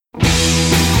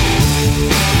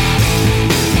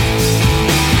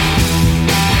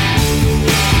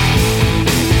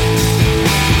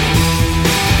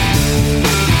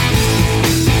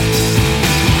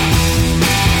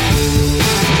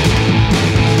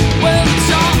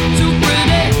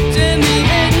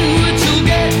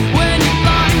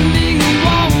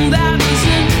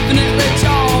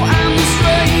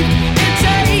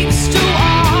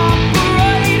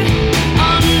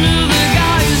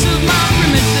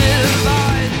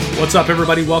What's up,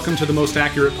 everybody? Welcome to the Most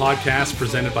Accurate Podcast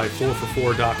presented by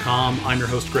 4for4.com. I'm your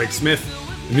host, Greg Smith.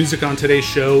 The music on today's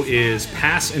show is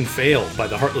Pass and Fail by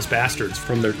the Heartless Bastards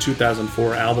from their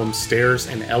 2004 album Stairs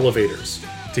and Elevators.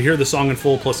 To hear the song in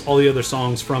full, plus all the other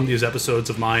songs from these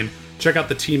episodes of mine, check out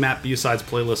the T-Map B-Sides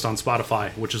playlist on Spotify,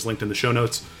 which is linked in the show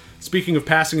notes. Speaking of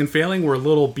passing and failing, we're a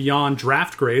little beyond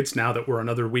draft grades now that we're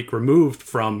another week removed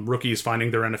from rookies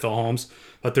finding their NFL homes,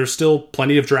 but there's still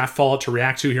plenty of draft fallout to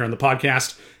react to here on the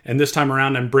podcast. And this time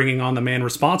around, I'm bringing on the man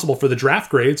responsible for the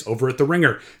draft grades over at The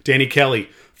Ringer, Danny Kelly.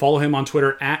 Follow him on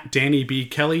Twitter at Danny B.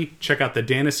 Kelly. Check out the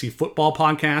Dantasy Football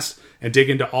Podcast and dig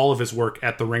into all of his work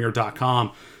at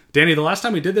TheRinger.com. Danny, the last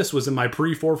time we did this was in my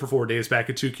pre-4for4 days back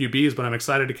at 2QBs, but I'm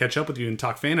excited to catch up with you and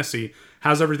talk fantasy.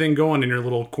 How's everything going in your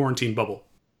little quarantine bubble?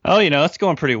 Oh, it's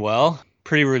going pretty well.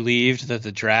 Pretty relieved that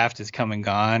the draft is come and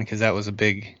gone because that was a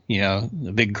big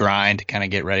grind to kind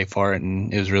of get ready for it.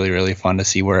 And it was really, really fun to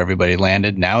see where everybody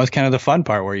landed. Now is kind of the fun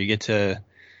part where you get to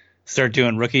start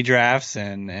doing rookie drafts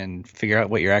and figure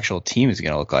out what your actual team is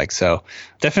going to look like. So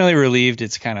definitely relieved.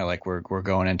 It's kind of like we're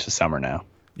going into summer now.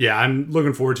 Yeah, I'm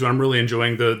looking forward to it. I'm really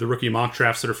enjoying the rookie mock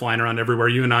drafts that are flying around everywhere.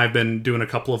 You and I have been doing a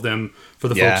couple of them for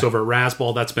the folks over at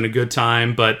Razzball. That's been a good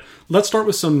time. But let's start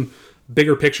with some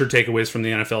bigger picture takeaways from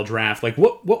the NFL draft. Like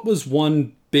what was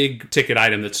one big ticket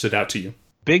item that stood out to you?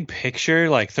 Big picture,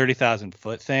 like 30,000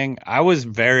 foot thing. I was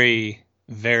very,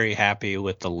 very happy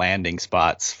with the landing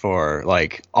spots for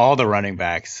like all the running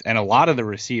backs and a lot of the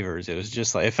receivers. It was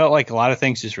just like, it felt like a lot of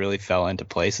things just really fell into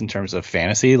place in terms of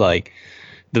fantasy. Like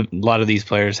a lot of these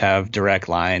players have direct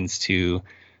lines to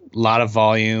a lot of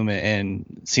volume and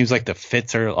it seems like the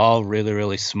fits are all really,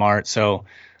 really smart. So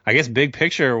I guess big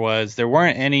picture was there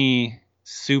weren't any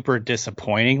super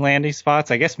disappointing landing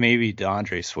spots. I guess maybe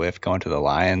DeAndre Swift going to the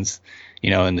Lions,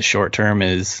 in the short term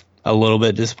is a little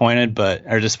bit disappointing,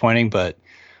 but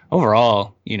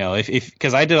overall,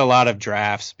 because I did a lot of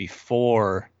drafts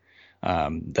before the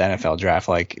NFL draft,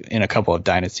 like in a couple of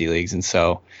dynasty leagues, and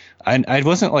so I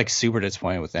wasn't like super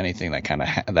disappointed with anything that kind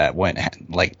of that went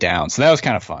like down. So that was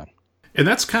kind of fun. And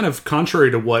that's kind of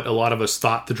contrary to what a lot of us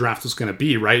thought the draft was going to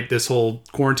be, right? This whole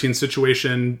quarantine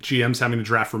situation, GMs having to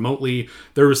draft remotely.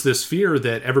 There was this fear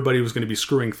that everybody was going to be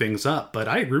screwing things up. But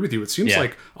I agree with you. It seems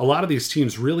like a lot of these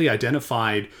teams really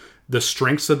identified the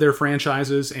strengths of their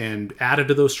franchises and added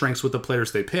to those strengths with the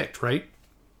players they picked, right?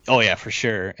 Oh, yeah, for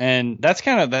sure. And that's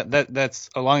kind of that's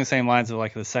along the same lines of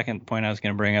like the second point I was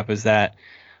going to bring up is that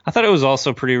I thought it was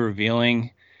also pretty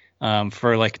revealing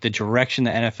for like the direction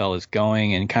the NFL is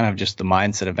going and kind of just the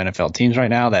mindset of NFL teams right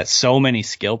now that so many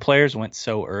skill players went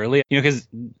so early, because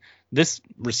this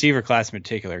receiver class in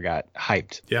particular got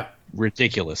hyped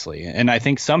ridiculously. And I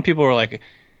think some people were like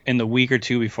in the week or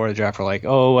two before the draft were like,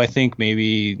 oh, I think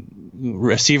maybe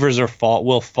receivers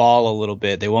will fall a little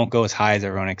bit. They won't go as high as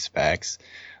everyone expects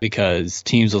because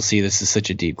teams will see this as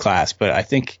such a deep class. But I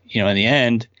think, in the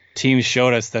end, teams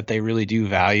showed us that they really do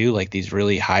value like these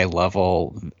really high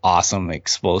level, awesome,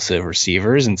 explosive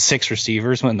receivers, and 6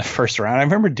 receivers went in the first round. I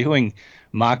remember doing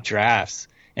mock drafts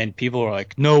and people were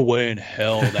like, no way in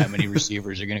hell that many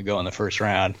receivers are going to go in the first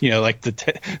round. Like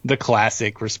the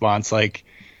classic response, like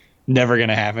never going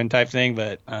to happen type thing.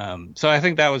 But so I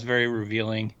think that was very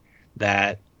revealing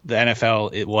that the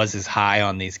NFL, it was as high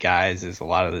on these guys as a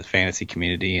lot of the fantasy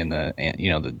community and the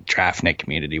DraftNet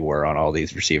community were on all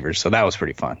these receivers. So that was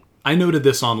pretty fun. I noted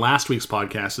this on last week's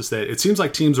podcast is that it seems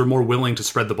like teams are more willing to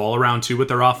spread the ball around too with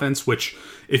their offense, which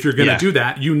if you're going to do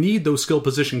that, you need those skill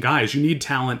position guys. You need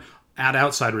talent at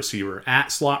outside receiver,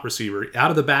 at slot receiver,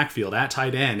 out of the backfield, at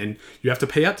tight end, and you have to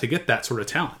pay up to get that sort of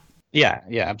talent. Yeah,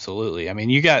 absolutely. I mean,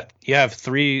 you have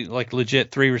 3 like legit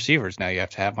 3 receivers now you have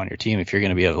to have on your team if you're going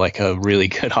to be like a really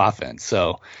good offense.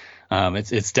 So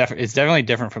it's definitely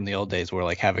different from the old days where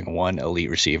like having one elite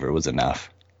receiver was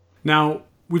enough. Now,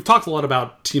 we've talked a lot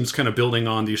about teams kind of building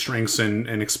on these strengths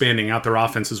and expanding out their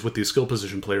offenses with these skill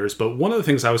position players. But one of the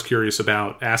things I was curious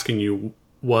about asking you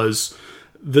was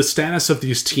the status of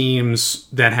these teams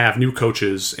that have new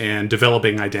coaches and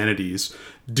developing identities.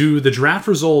 Do the draft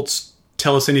results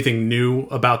tell us anything new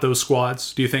about those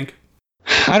squads, do you think?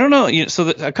 I don't know. So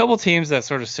a couple teams that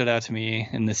sort of stood out to me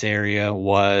in this area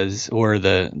were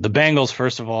the Bengals,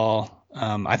 first of all.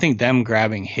 I think them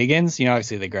grabbing Higgins,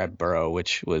 obviously they grabbed Burrow,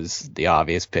 which was the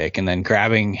obvious pick, and then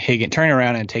grabbing Higgins, turning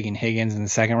around and taking Higgins in the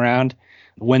second round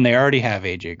when they already have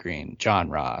AJ Green, John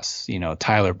Ross,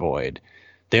 Tyler Boyd.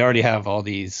 They already have all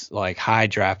these like high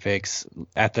draft picks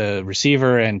at the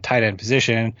receiver and tight end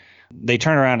position. They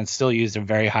turn around and still used a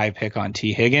very high pick on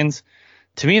T. Higgins.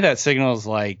 To me, that signals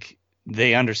like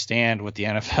they understand what the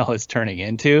NFL is turning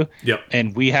into. Yep.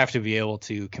 And we have to be able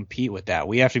to compete with that.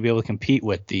 We have to be able to compete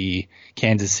with the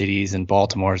Kansas Cities and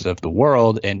Baltimores of the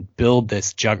world and build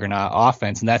this juggernaut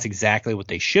offense. And that's exactly what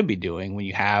they should be doing when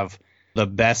you have the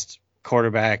best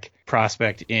quarterback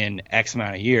prospect in X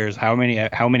amount of years, how many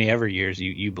ever years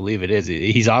you believe it is.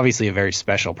 He's obviously a very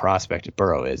special prospect,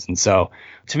 Burrow is. And so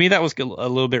to me, that was a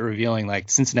little bit revealing. Like,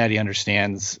 Cincinnati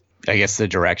understands, I guess, the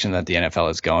direction that the NFL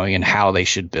is going and how they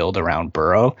should build around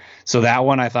Burrow. So that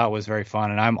one I thought was very fun,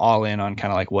 and I'm all in on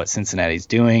kind of like what Cincinnati's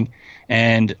doing.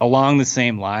 And along the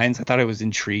same lines, I thought it was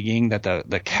intriguing that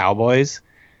the Cowboys,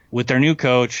 with their new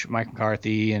coach, Mike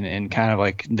McCarthy, and kind of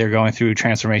like they're going through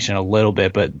transformation a little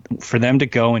bit, but for them to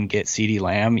go and get CeeDee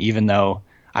Lamb, even though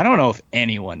I don't know if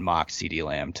anyone mocked CeeDee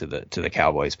Lamb to the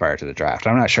Cowboys prior to the draft.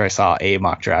 I'm not sure I saw a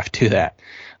mock draft do that.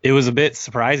 It was a bit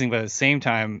surprising, but at the same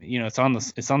time, you know, it's on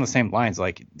the same lines.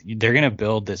 Like, they're going to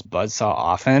build this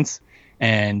buzzsaw offense,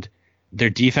 and their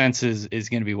defense is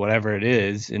going to be whatever it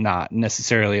is, and not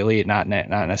necessarily elite, not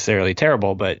necessarily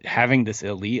terrible, but having this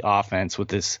elite offense with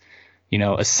this, you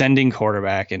know, ascending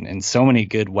quarterback and so many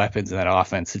good weapons in that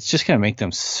offense, it's just going to make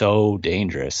them so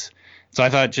dangerous. So I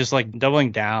thought just like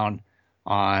doubling down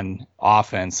on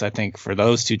offense, I think for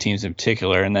those two teams in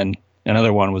particular, and then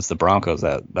another one was the Broncos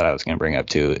that I was going to bring up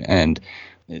too. And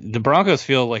the Broncos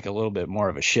feel like a little bit more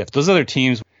of a shift. Those other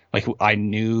teams, like, I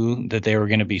knew that they were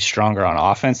going to be stronger on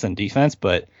offense than defense,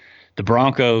 but the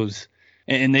Broncos,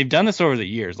 and they've done this over the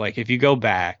years. Like, if you go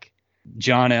back,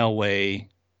 John Elway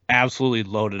absolutely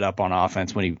loaded up on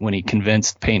offense when he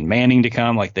convinced Peyton Manning to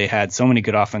come. Like, they had so many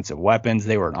good offensive weapons.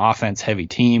 They were an offense heavy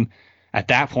team. At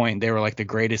that point, they were like the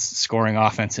greatest scoring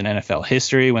offense in NFL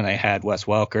history when they had Wes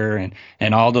Welker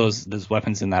and all those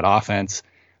weapons in that offense.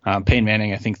 Peyton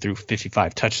Manning, I think, threw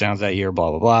 55 touchdowns that year,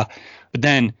 blah, blah, blah. But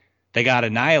then they got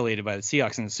annihilated by the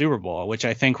Seahawks in the Super Bowl, which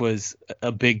I think was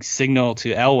a big signal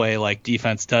to Elway, like,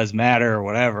 defense does matter or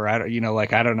whatever. I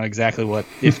don't know exactly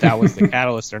if that was the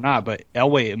catalyst or not, but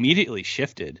Elway immediately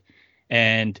shifted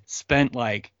and spent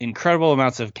like incredible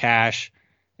amounts of cash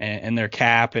and their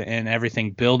cap and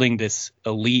everything building this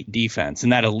elite defense.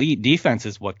 And that elite defense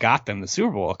is what got them the Super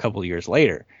Bowl a couple of years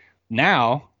later.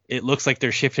 Now it looks like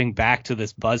they're shifting back to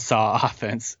this buzzsaw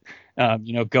offense,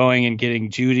 going and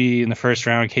getting Judy in the first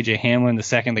round, KJ Hamlin the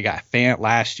second. They got Fant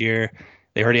last year.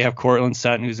 They already have Cortland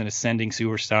Sutton, who's an ascending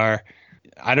superstar.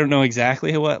 I don't know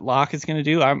exactly what Locke is going to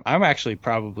do. I'm actually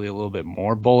probably a little bit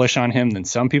more bullish on him than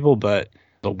some people, but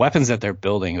the weapons that they're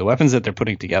building, the weapons that they're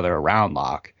putting together around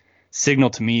Locke, signal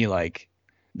to me like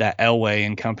that Elway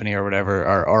and company or whatever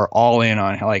are all in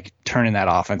on like turning that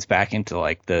offense back into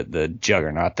like the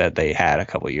juggernaut that they had a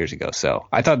couple of years ago. So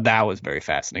I thought that was very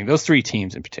fascinating. Those three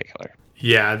teams in particular.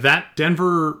 Yeah, that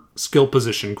Denver skill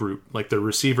position group, like their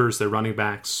receivers, their running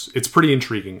backs, it's pretty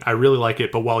intriguing. I really like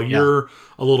it. But while you're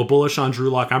a little bullish on Drew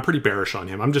Lock, I'm pretty bearish on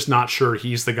him. I'm just not sure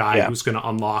he's the guy who's going to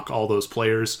unlock all those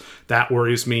players. That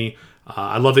worries me.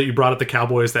 I love that you brought up the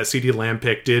Cowboys. That CeeDee Lamb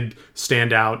pick did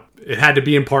stand out. It had to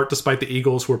be in part despite the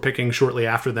Eagles who were picking shortly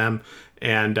after them.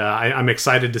 And I'm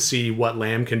excited to see what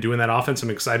Lamb can do in that offense. I'm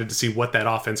excited to see what that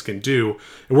offense can do.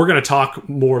 And we're going to talk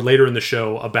more later in the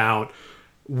show about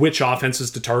which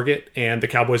offenses to target. And the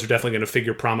Cowboys are definitely going to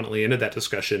figure prominently into that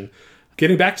discussion.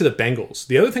 Getting back to the Bengals,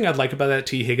 the other thing I'd like about that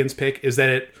T. Higgins pick is that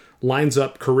it lines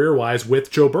up career-wise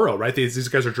with Joe Burrow, right? These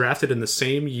guys are drafted in the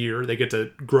same year. They get to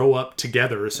grow up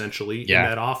together, essentially, in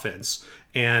that offense.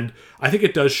 And I think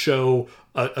it does show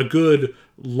a good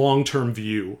long-term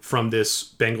view from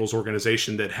this Bengals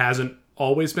organization that hasn't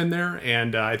always been there.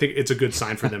 And I think it's a good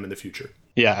sign for them in the future.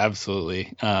 Yeah,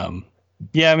 absolutely. I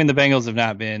mean, the Bengals have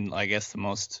not been, I guess, the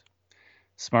most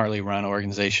smartly run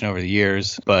organization over the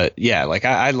years, but yeah, like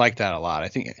I like that a lot. I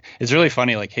think it's really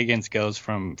funny. Like, Higgins goes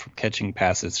from catching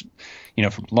passes,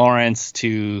 from Lawrence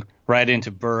to right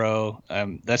into Burrow.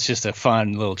 That's just a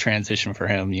fun little transition for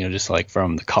him, just like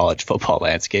from the college football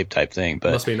landscape type thing.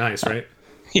 But must be nice, right?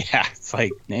 Yeah, it's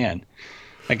like, man,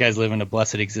 that guy's living a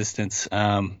blessed existence.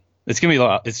 It's just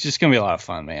gonna be a lot of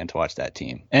fun, man, to watch that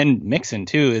team. And Mixon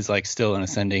too is like still an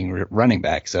ascending running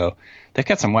back, so they've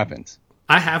got some weapons.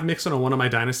 I have Mixon on one of my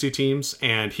dynasty teams,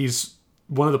 and he's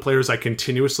one of the players I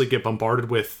continuously get bombarded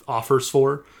with offers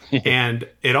for. And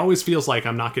it always feels like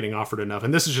I'm not getting offered enough.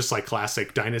 And this is just like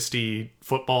classic dynasty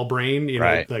football brain.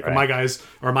 My guys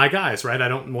are my guys, right? I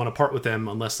don't want to part with them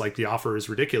unless like the offer is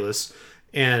ridiculous.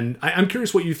 And I'm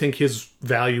curious what you think his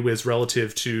value is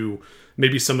relative to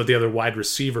maybe some of the other wide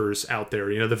receivers out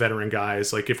there, the veteran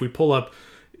guys. Like, if we pull up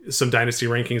some dynasty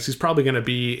rankings, he's probably going to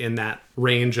be in that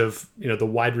range of, the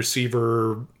wide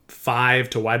receiver 5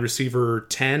 to wide receiver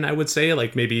 10, I would say,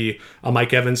 like maybe a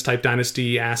Mike Evans type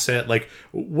dynasty asset. Like,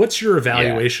 what's your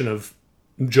evaluation of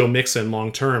Joe Mixon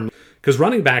long term? Because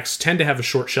running backs tend to have a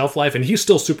short shelf life, and he's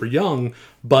still super young.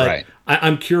 But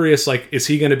I'm curious, like, is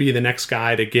he going to be the next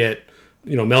guy to get,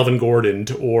 Melvin Gordon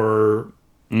or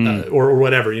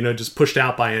whatever, just pushed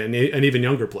out by an even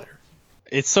younger player?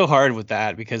 It's so hard with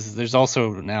that because there's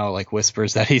also now like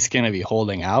whispers that he's going to be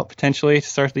holding out potentially to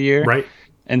start the year. Right.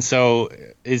 And so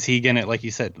is he going to, like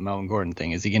you said, the Melvin Gordon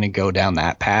thing, is he going to go down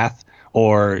that path,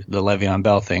 or the Le'Veon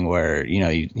Bell thing where,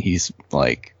 he's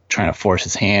like trying to force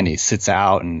his hand, he sits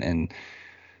out and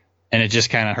it just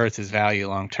kind of hurts his value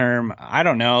long term? I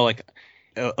don't know. Like,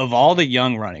 of all the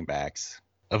young running backs,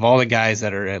 of all the guys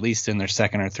that are at least in their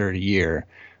second or third year,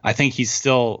 I think he's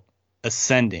still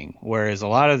ascending. Whereas a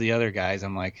lot of the other guys,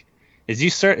 I'm like, as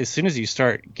soon as you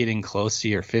start getting close to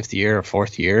your fifth year or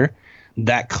fourth year,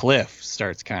 that cliff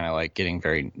starts kind of like getting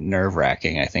very nerve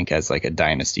wracking, I think, as like a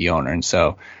dynasty owner. And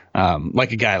so,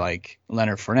 like a guy like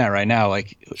Leonard Fournette right now,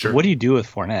 like, sure. What do you do with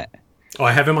Fournette? Oh,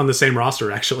 I have him on the same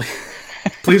roster, actually.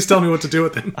 Please tell me what to do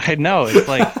with him. I know. It's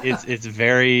like, it's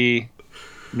very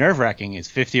nerve wracking. His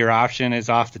 50-year option is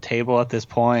off the table at this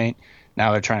point.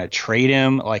 Now they're trying to trade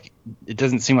him. Like, it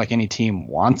doesn't seem like any team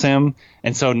wants him.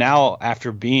 And so now,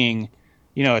 after being,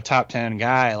 a top 10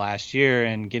 guy last year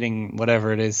and getting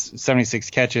whatever it is,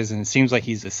 76 catches, and it seems like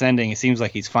he's ascending. It seems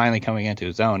like he's finally coming into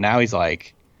his own. Now he's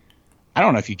like, I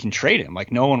don't know if you can trade him.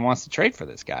 Like, no one wants to trade for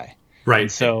this guy. Right.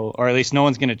 And so, or at least no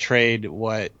one's going to trade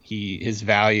what his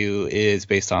value is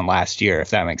based on last year, if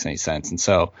that makes any sense. And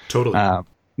so, totally.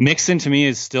 Mixon to me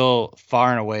is still far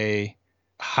and away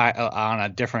high on a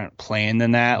different plane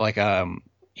than that. Like, in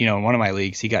one of my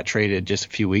leagues, he got traded just a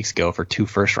few weeks ago for 2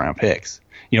 first-round picks.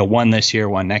 One this year,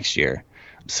 one next year.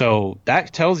 So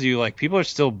that tells you, like, people are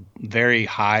still very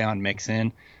high on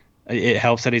Mixon. It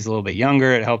helps that he's a little bit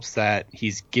younger. It helps that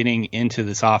he's getting into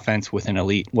this offense with an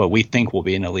elite, what we think will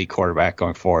be an elite quarterback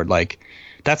going forward. Like,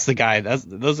 that's the guy.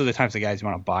 Those are the types of guys you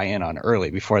want to buy in on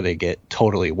early before they get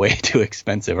totally way too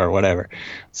expensive or whatever.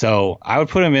 So I would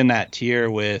put him in that tier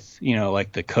with,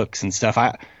 like the Cooks and stuff.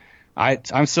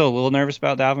 I'm still a little nervous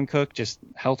about Dalvin Cook, just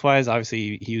health wise.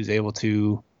 Obviously, he was able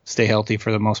to stay healthy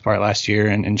for the most part last year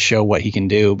and show what he can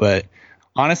do. But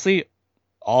honestly,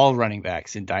 all running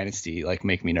backs in Dynasty like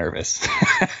make me nervous.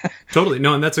 Totally.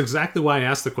 No, and that's exactly why I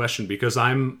asked the question, because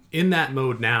I'm in that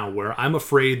mode now where I'm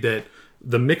afraid that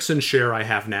the Mixon share I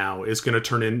have now is going to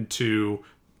turn into,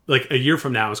 like, a year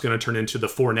from now is going to turn into the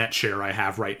Fournette share I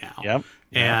have right now. Yep.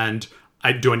 And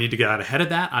do I need to get out ahead of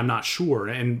that? I'm not sure.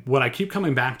 And what I keep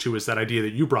coming back to is that idea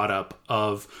that you brought up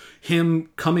of him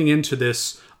coming into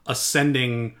this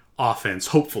ascending offense,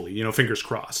 hopefully, fingers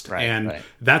crossed. Right.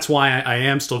 That's why I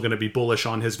am still going to be bullish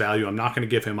on his value. I'm not going to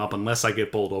give him up unless I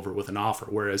get bowled over with an offer.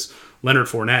 Whereas Leonard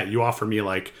Fournette, you offer me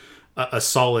like a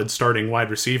solid starting wide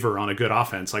receiver on a good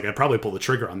offense, like, I'd probably pull the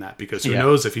trigger on that, because who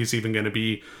knows if he's even going to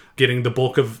be getting the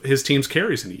bulk of his team's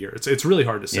carries in a year. It's really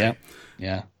hard to say.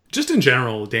 Yeah. Just in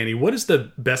general, Danny, what is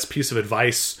the best piece of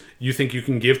advice you think you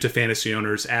can give to fantasy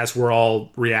owners as we're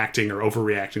all reacting or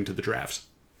overreacting to the drafts?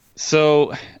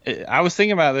 So I was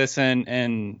thinking about this,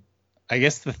 and I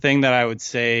guess the thing that I would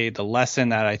say, the lesson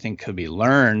that I think could be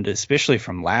learned, especially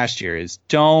from last year, is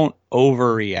don't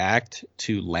overreact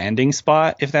to landing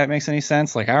spot, if that makes any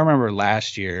sense. Like, I remember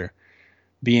last year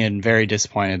being very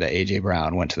disappointed that A.J.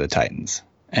 Brown went to the Titans.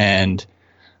 And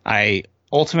I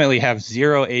ultimately have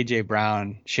 0 A.J.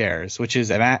 Brown shares, which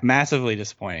is massively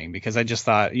disappointing, because I just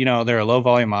thought, they're a low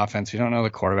volume offense. We don't know the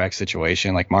quarterback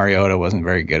situation. Like, Mariota wasn't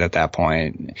very good at that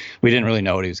point. We didn't really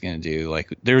know what he was going to do. Like,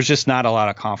 there was just not a lot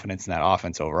of confidence in that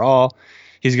offense overall.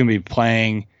 He's going to be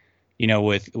playing,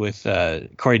 with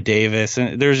Corey Davis.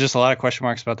 And there's just a lot of question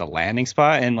marks about the landing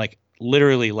spot. And, like,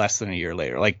 literally less than a year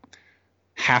later, like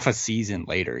half a season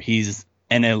later, he's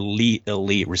an elite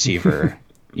receiver,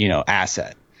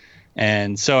 asset.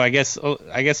 And so I guess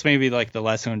maybe like the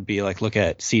lesson would be, like, look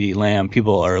at CeeDee Lamb.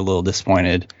 People are a little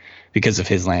disappointed because of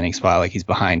his landing spot. Like, he's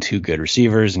behind 2 good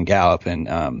receivers in Gallup and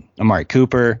Amari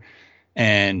Cooper.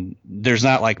 And there's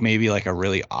not like maybe like a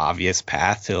really obvious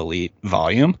path to elite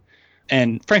volume.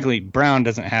 And frankly, Brown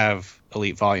doesn't have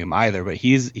elite volume either, but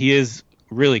he is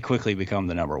really quickly become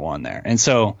the number 1 there. And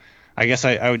so I guess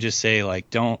I would just say, like,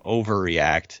 don't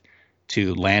overreact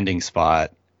to landing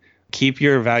spot. Keep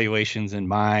your evaluations in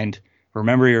mind.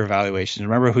 Remember your evaluations.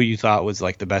 Remember who you thought was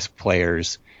like the best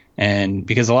players. And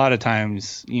because a lot of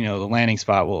times, the landing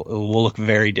spot will look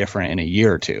very different in a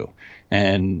year or two.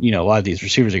 And, a lot of these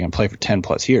receivers are going to play for 10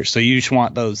 plus years. So you just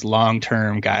want those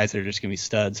long-term guys that are just going to be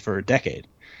studs for a decade.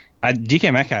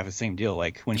 DK Metcalf is the same deal.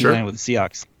 Like when he Sure. landed with the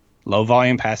Seahawks, low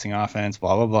volume passing offense,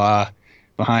 blah, blah, blah,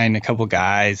 behind a couple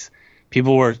guys.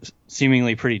 People were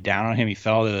seemingly pretty down on him. He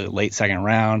fell to the late second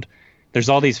round. There's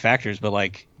all these factors, but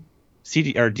like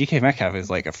DK Metcalf is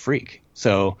like a freak.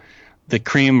 So the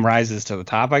cream rises to the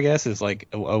top, I guess, is like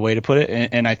a way to put it.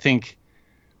 And I think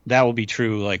that will be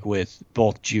true like with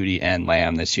both Jeudy and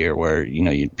Lamb this year, where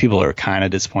people are kind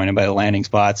of disappointed by the landing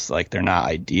spots. Like they're not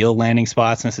ideal landing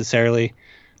spots necessarily,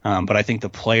 but I think the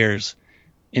players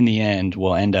in the end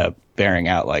will end up bearing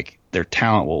out. Like their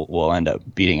talent will end up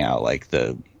beating out like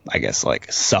the, I guess, like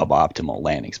suboptimal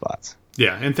landing spots.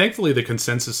 Yeah, and thankfully the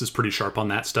consensus is pretty sharp on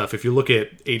that stuff. If you look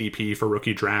at ADP for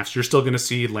rookie drafts, you're still going to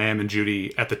see Lamb and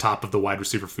Jeudy at the top of the wide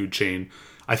receiver food chain.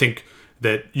 I think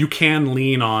that you can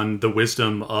lean on the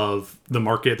wisdom of the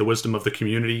market, the wisdom of the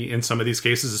community in some of these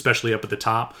cases, especially up at the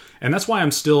top. And that's why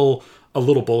I'm still a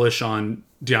little bullish on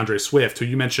DeAndre Swift, who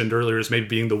you mentioned earlier as maybe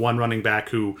being the one running back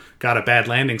who got a bad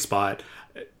landing spot.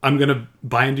 I'm going to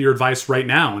buy into your advice right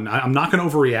now, and I'm not going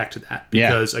to overreact to that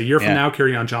because a year from now,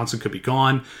 Kerryon Johnson could be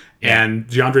gone, and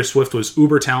DeAndre Swift was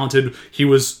uber talented. He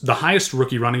was the highest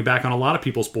rookie running back on a lot of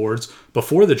people's boards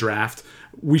before the draft.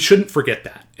 We shouldn't forget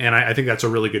that, and I think that's a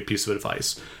really good piece of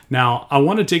advice. Now, I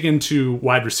want to dig into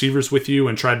wide receivers with you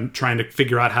and trying to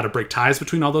figure out how to break ties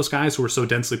between all those guys who are so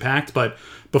densely packed, but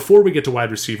before we get to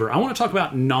wide receiver, I want to talk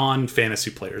about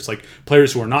non-fantasy players, like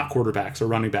players who are not quarterbacks or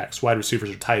running backs, wide receivers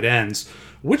or tight ends.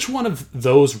 Which one of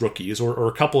those rookies or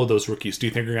a couple of those rookies do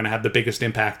you think are going to have the biggest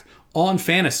impact on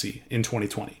fantasy in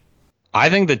 2020? I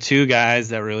think the two guys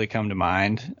that really come to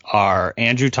mind are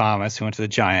Andrew Thomas, who went to the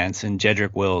Giants, and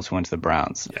Jedrick Wills, who went to the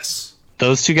Browns. Yes.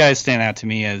 Those two guys stand out to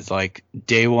me as like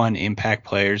day one impact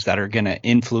players that are going to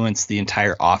influence the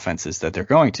entire offenses that they're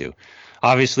going to.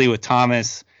 Obviously, with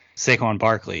Thomas, Saquon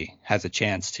Barkley has a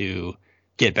chance to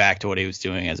get back to what he was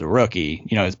doing as a rookie.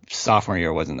 His sophomore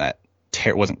year wasn't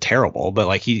terrible, but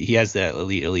like he has that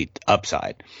elite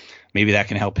upside. Maybe that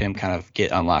can help him kind of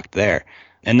get unlocked there.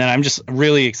 And then I'm just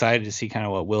really excited to see kind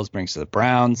of what Wills brings to the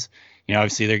Browns.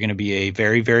 Obviously they're going to be a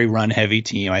very, very run heavy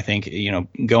team. I think,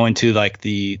 go into like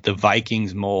the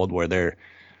Vikings mold where they're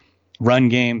run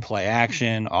game, play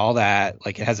action, all that.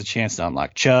 Like it has a chance to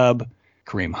unlock Chubb,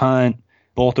 Kareem Hunt,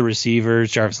 both the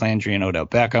receivers, Jarvis Landry and Odell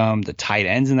Beckham, the tight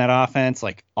ends in that offense.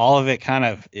 Like all of it kind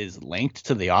of is linked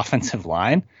to the offensive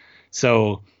line.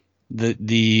 So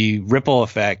the ripple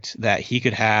effect that he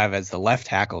could have as the left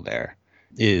tackle there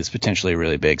is potentially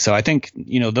really big. So I think,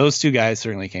 those two guys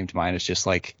certainly came to mind as just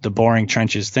like the boring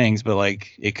trenches things, but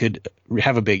like it could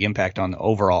have a big impact on the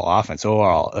overall offense,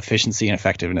 overall efficiency and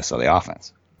effectiveness of the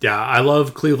offense. Yeah, I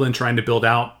love Cleveland trying to build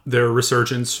out their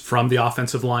resurgence from the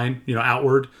offensive line,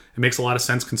 outward. It makes a lot of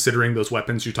sense considering those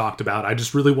weapons you talked about. I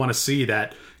just really want to see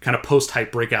that kind of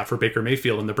post-hype breakout for Baker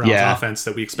Mayfield in the Browns offense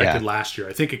that we expected last year.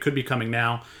 I think it could be coming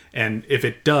now, and if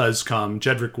it does come,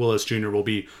 Jedrick Wills Jr. will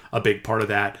be a big part of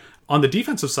that. On the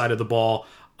defensive side of the ball,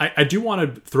 I do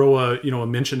want to throw a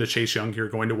mention to Chase Young here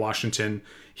going to Washington.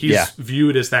 He's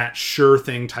viewed as that sure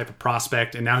thing type of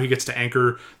prospect, and now he gets to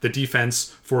anchor the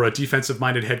defense for a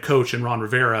defensive-minded head coach in Ron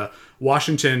Rivera.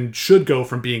 Washington should go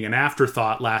from being an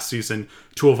afterthought last season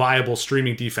to a viable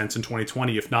streaming defense in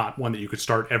 2020, if not one that you could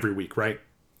start every week, right?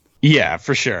 Yeah,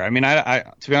 for sure. I mean, I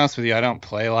to be honest with you, I don't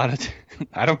play in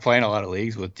a lot of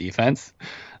leagues with defense.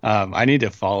 I need to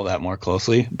follow that more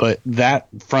closely, but that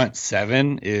front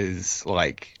seven is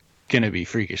like going to be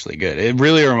freakishly good. It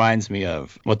really reminds me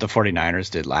of what the 49ers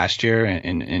did last year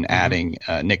in adding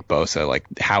Nick Bosa, like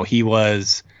how he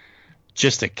was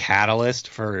just a catalyst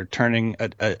for turning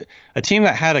a team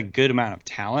that had a good amount of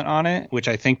talent on it, which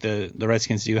I think the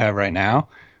Redskins do have right now,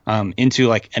 into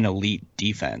like an elite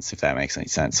defense, if that makes any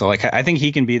sense. So like I think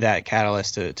he can be that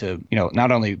catalyst to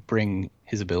not only bring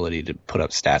his ability to put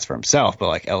up stats for himself, but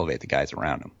like elevate the guys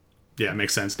around him. Yeah, it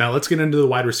makes sense. Now let's get into the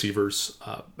wide receivers.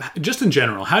 Just in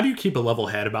general, how do you keep a level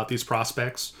head about these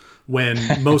prospects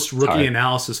when most rookie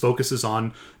analysis focuses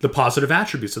on the positive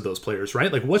attributes of those players,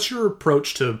 right? Like what's your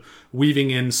approach to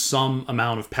weaving in some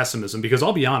amount of pessimism? Because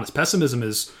I'll be honest, pessimism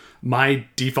is my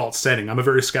default setting. I'm a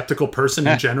very skeptical person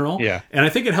in general. And I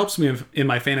think it helps me in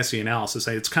my fantasy analysis.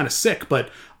 It's kind of sick, but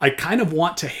I kind of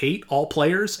want to hate all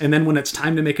players. And then when it's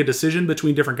time to make a decision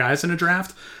between different guys in a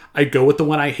draft, I go with the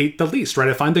one I hate the least, right?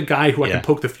 I find the guy who I can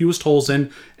poke the fewest holes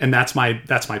in, and that's my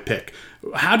pick.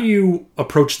 How do you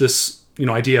approach this,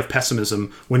 idea of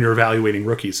pessimism when you're evaluating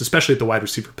rookies, especially at the wide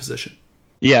receiver position?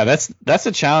 Yeah, that's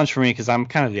a challenge for me because I'm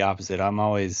kind of the opposite. I'm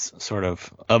always sort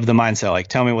of the mindset, like,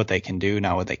 tell me what they can do,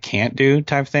 not what they can't do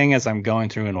type thing as I'm going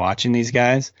through and watching these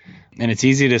guys. And it's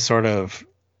easy to sort of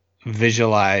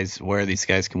visualize where these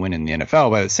guys can win in the NFL.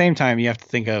 But at the same time, you have to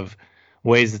think of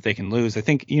ways that they can lose. I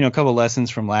think, a couple lessons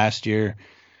from last year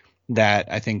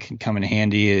that I think can come in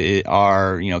handy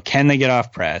are, can they get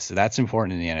off press? That's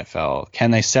important in the NFL.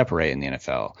 Can they separate in the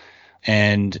NFL?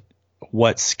 And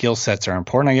what skill sets are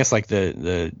important? I guess like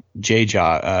the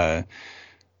J-Jaw,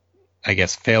 I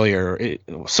guess failure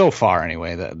so far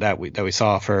anyway that we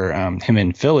saw for him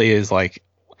in Philly is like,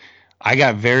 I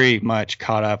got very much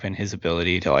caught up in his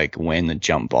ability to like win the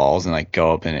jump balls and like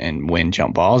go up and win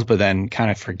jump balls, but then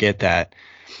kind of forget that,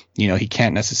 he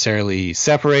can't necessarily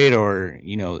separate or,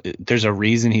 there's a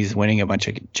reason he's winning a bunch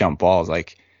of jump balls.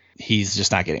 Like he's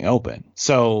just not getting open.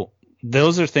 So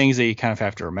those are things that you kind of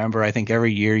have to remember. I think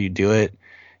every year you do it,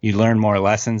 you learn more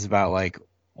lessons about like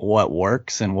what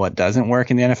works and what doesn't work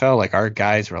in the NFL. Like, are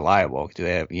guys reliable? Do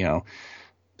they have,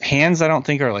 hands I don't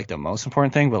think are like the most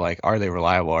important thing, but like, are they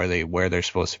reliable? Are they where they're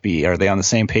supposed to be? Are they on the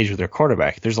same page with their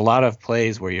quarterback? There's a lot of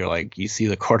plays where you're like, you see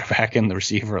the quarterback and the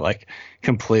receiver like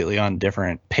completely on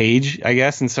different page, I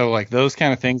guess. And so like those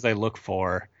kind of things I look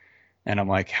for, and I'm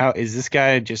like, how is this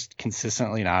guy just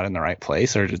consistently not in the right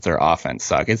place, or does their offense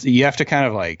suck? You have to kind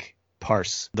of like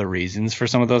parse the reasons for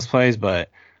some of those plays.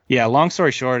 But yeah, long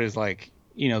story short is like,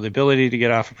 the ability to get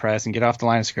off a press and get off the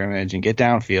line of scrimmage and get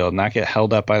downfield, not get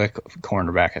held up by the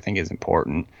cornerback, I think is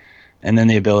important. And then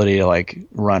the ability to like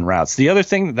run routes. The other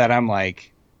thing that I'm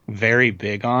like very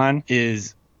big on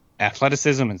is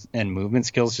athleticism and movement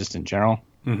skills just in general.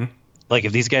 Mm-hmm. Like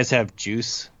if these guys have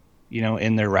juice,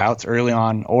 in their routes early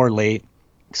on or late,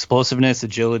 explosiveness,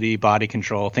 agility, body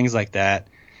control, things like that,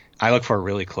 I look for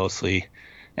really closely.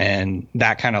 And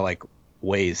that kind of like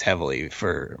weighs heavily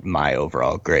for my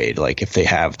overall grade. Like if they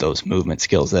have those movement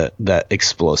skills, that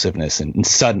explosiveness and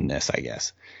suddenness, I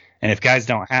guess. And if guys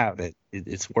don't have it,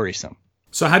 it's worrisome.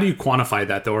 So how do you quantify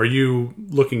that though? Are you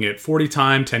looking at 40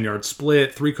 time, 10-yard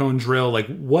split, 3-cone drill? Like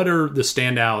what are the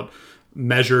standout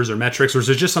measures or metrics, or is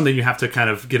it just something you have to kind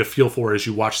of get a feel for as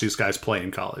you watch these guys play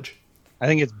in college? I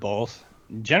think it's both.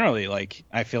 Generally, like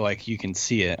I feel like you can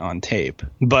see it on tape,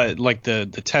 but like the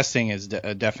testing is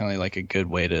definitely like a good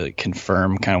way to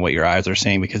confirm kind of what your eyes are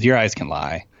saying, because your eyes can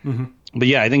lie. Mm-hmm. But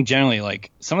yeah, I think generally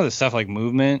like some of the stuff like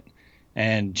movement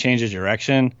and change of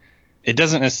direction, it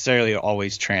doesn't necessarily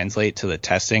always translate to the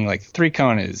testing. Like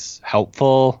 3-cone is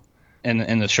helpful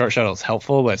and the short shuttle is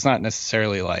helpful, but it's not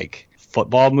necessarily like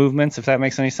football movements, if that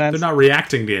makes any sense. They're not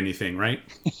reacting to anything, right?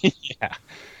 Yeah.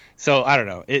 So I don't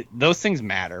know. Those things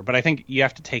matter, but I think you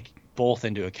have to take both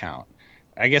into account.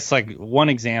 I guess like one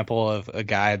example of a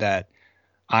guy that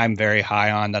I'm very high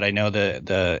on, that I know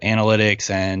the analytics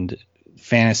and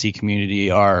fantasy community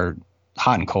are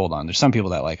hot and cold on. There's some people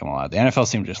that like him a lot. The NFL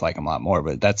seems to just like him a lot more,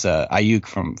 but that's Ayuk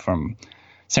from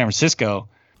San Francisco.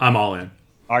 I'm all in.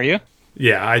 Are you?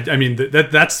 Yeah, I mean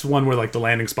that's one where like the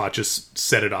landing spot just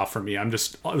set it off for me. I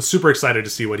was super excited to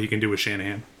see what he can do with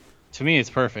Shanahan. To me, it's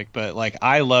perfect, but like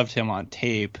I loved him on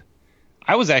tape.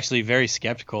 I was actually very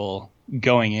skeptical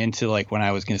going into like when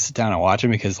I was going to sit down and watch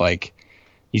him, because like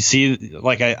you see,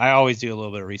 like I always do a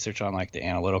little bit of research on like the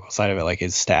analytical side of it, like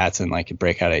his stats and like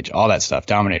breakout age, all that stuff,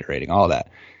 dominator rating, all that.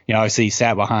 Obviously he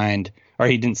sat behind, or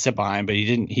he didn't sit behind, but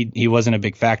he wasn't a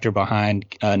big factor behind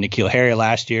N'Keal Harry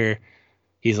last year.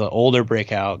 He's an older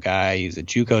breakout guy. He's a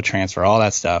JUCO transfer, all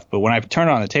that stuff. But when I turned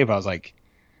on the tape, I was like,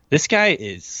 this guy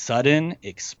is sudden,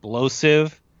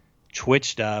 explosive,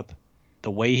 twitched up.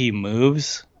 The way he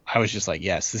moves, I was just like,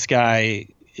 yes, this guy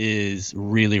is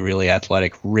really, really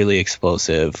athletic, really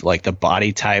explosive. Like the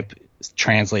body type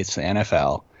translates to the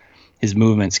NFL. His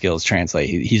movement skills translate.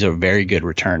 He's a very good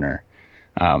returner.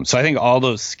 So I think all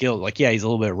those skills, like, yeah, he's a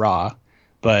little bit raw,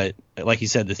 but like you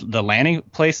said, the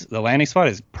landing spot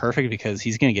is perfect because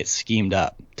he's going to get schemed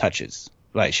up touches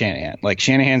by Shanahan. Like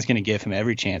Shanahan's going to give him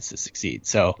every chance to succeed.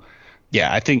 So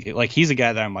yeah, I think like he's a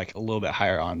guy that I'm like a little bit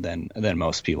higher on than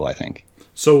most people, I think.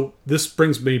 So this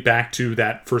brings me back to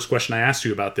that first question I asked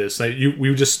you about this.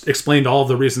 We just explained all of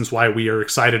the reasons why we are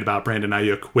excited about Brandon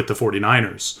Ayuk with the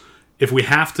 49ers. If we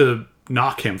have to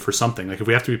knock him for something, like if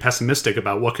we have to be pessimistic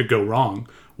about what could go wrong,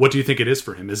 what do you think it is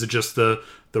for him? Is it just the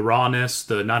rawness,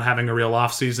 the not having a real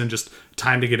offseason, just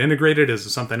time to get integrated? Is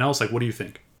it something else? Like, what do you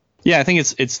think? Yeah, I think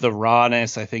it's the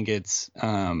rawness. I think it's,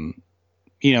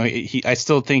 I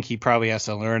still think he probably has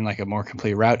to learn like a more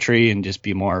complete route tree and just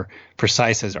be more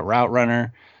precise as a route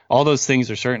runner. All those things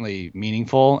are certainly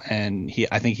meaningful, and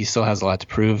I think he still has a lot to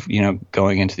prove,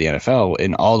 going into the NFL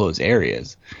in all those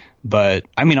areas. But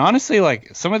I mean, honestly,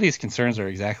 like some of these concerns are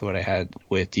exactly what I had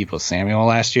with Deebo Samuel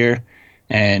last year,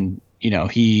 and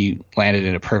he landed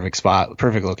in a perfect spot,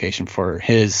 perfect location for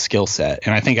his skill set,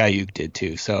 and I think Ayuk did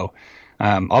too. So.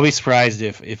 I'll be surprised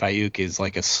if Ayuk is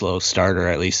like a slow starter,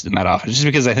 at least in that offense, just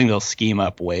because I think they'll scheme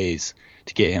up ways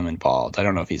to get him involved. I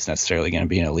don't know if he's necessarily going to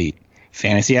be an elite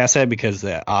fantasy asset because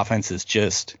the offense is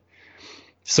just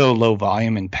so low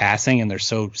volume in passing and they're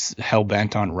so hell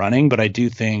bent on running. But I do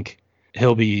think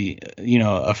he'll be,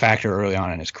 a factor early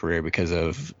on in his career because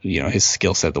of, his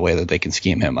skill set, the way that they can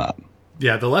scheme him up.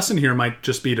 Yeah, the lesson here might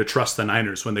just be to trust the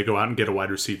Niners when they go out and get a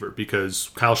wide receiver, because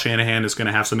Kyle Shanahan is going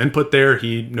to have some input there.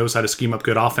 He knows how to scheme up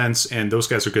good offense, and those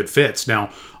guys are good fits.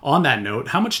 Now, on that note,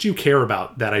 how much do you care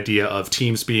about that idea of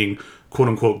teams being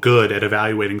quote-unquote good at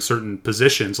evaluating certain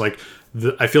positions? Like,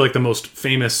 I feel like the most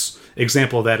famous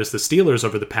example of that is the Steelers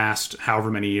over the past however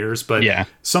many years, but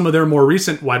some of their more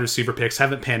recent wide receiver picks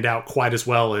haven't panned out quite as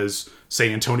well as,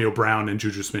 say, Antonio Brown and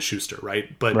Juju Smith-Schuster,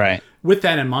 right? But with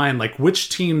that in mind, like, which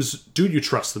teams do you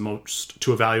trust the most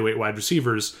to evaluate wide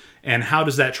receivers, and how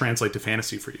does that translate to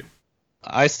fantasy for you?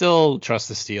 I still trust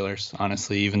the Steelers,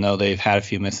 honestly, even though they've had a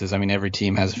few misses. I mean, every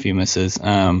team has a few misses,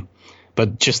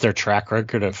 but just their track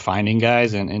record of finding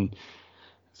guys and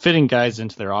fitting guys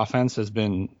into their offense has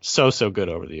been so good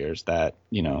over the years that,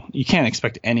 you can't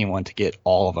expect anyone to get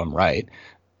all of them right.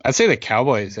 I'd say the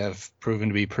Cowboys have proven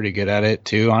to be pretty good at it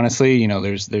too, honestly.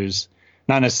 There's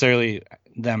not necessarily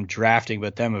them drafting,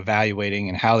 but them evaluating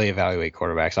and how they evaluate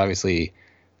quarterbacks. Obviously,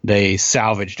 they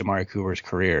salvaged Amari Cooper's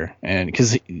career. And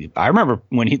because I remember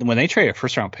when they traded a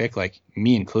first round pick, like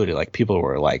me included, like people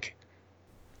were like,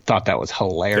 thought that was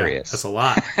hilarious. Yeah, that's a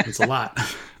lot. It's a lot.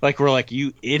 Like, we're like,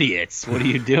 you idiots, what are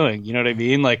you doing? You know what I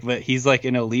mean? Like, but he's like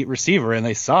an elite receiver, and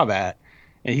they saw that,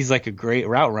 and he's like a great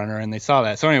route runner, and they saw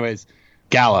that. So anyways,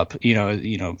 Gallup,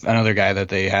 another guy that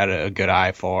they had a good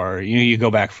eye for. You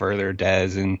go back further,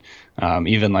 Dez, and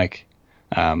even like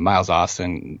Miles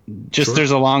Austin. Just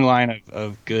There's a long line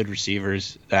of good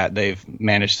receivers that they've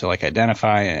managed to like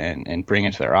identify and bring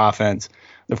into their offense.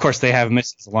 Of course, they have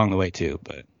misses along the way too,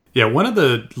 but. Yeah, one of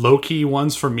the low-key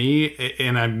ones for me,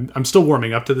 and I'm still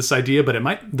warming up to this idea, but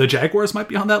the Jaguars might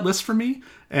be on that list for me.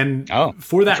 And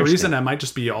for that reason, I might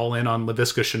just be all in on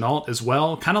Laviska Shenault as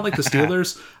well. Kind of like the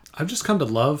Steelers. I've just come to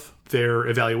love their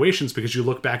evaluations because you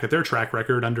look back at their track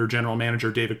record under general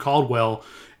manager David Caldwell,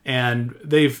 and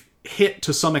they've hit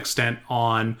to some extent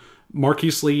on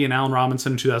Marquise Lee and Allen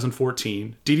Robinson in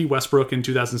 2014, Dede Westbrook in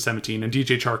 2017, and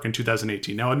DJ Chark in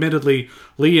 2018. Now, admittedly,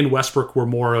 Lee and Westbrook were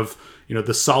more of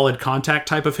the solid contact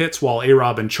type of hits, while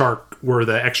A-Rob and Chark were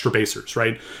the extra basers,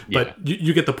 right? Yeah. But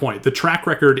you get the point. The track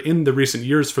record in the recent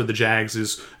years for the Jags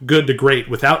is good to great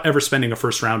without ever spending a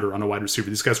first rounder on a wide receiver.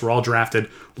 These guys were all drafted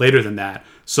later than that.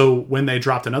 So when they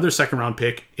dropped another second round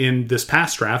pick in this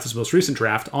past draft, this most recent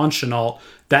draft, on Shenault,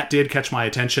 that did catch my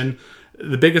attention.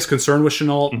 The biggest concern with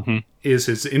Shenault is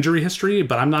his injury history,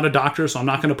 but I'm not a doctor, so I'm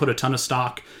not going to put a ton of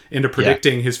stock into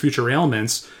predicting his future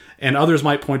ailments. And others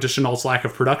might point to Shenault's lack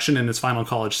of production in his final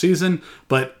college season,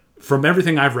 but from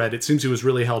everything I've read, it seems he was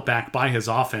really held back by his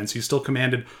offense. He still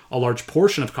commanded a large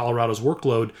portion of Colorado's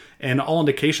workload, and all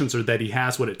indications are that he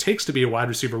has what it takes to be a wide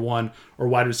receiver 1 or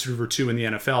wide receiver 2 in the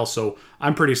NFL. So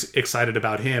I'm pretty excited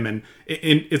about him, and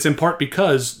it's in part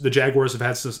because the Jaguars have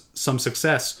had some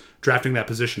success drafting that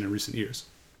position in recent years.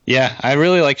 Yeah, I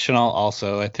really like Shenault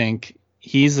also. I think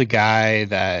he's a guy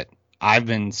that I've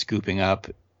been scooping up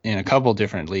in a couple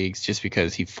different leagues just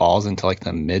because he falls into like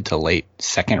the mid to late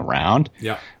second round.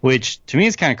 Yeah. Which to me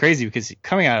is kind of crazy because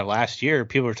coming out of last year,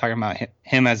 people were talking about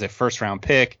him as a first round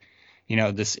pick,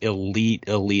 this elite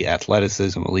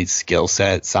athleticism, elite skill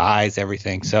set, size,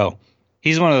 everything. So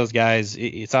he's one of those guys.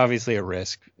 It's obviously a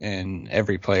risk, and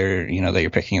every player, that you're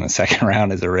picking in the second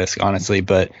round is a risk, honestly,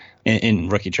 but in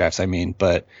rookie drafts, I mean,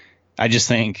 but I just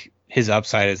think his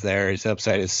upside is there. His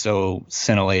upside is so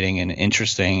scintillating and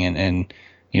interesting, and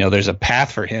there's a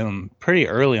path for him pretty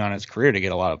early on in his career to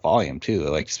get a lot of volume too,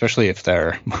 like especially if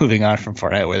they're moving on from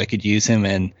Fournette, where they could use him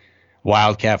in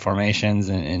wildcat formations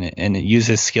and use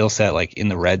his skill set like in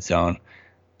the red zone.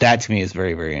 That to me is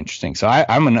very, very interesting. So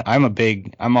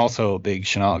I'm also a big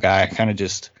Shenault guy. I kind of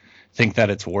just think that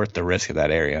it's worth the risk of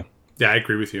that area. Yeah, I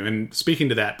agree with you. And speaking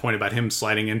to that point about him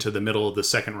sliding into the middle of the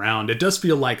second round, it does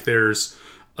feel like there's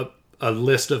a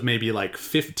list of maybe like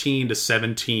 15 to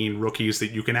 17 rookies that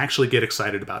you can actually get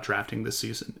excited about drafting this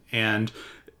season. And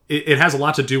it has a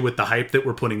lot to do with the hype that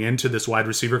we're putting into this wide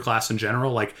receiver class in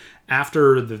general. Like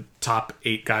after the top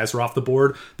 8 guys are off the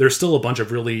board, there's still a bunch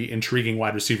of really intriguing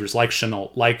wide receivers like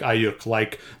Shenault, like Ayuk,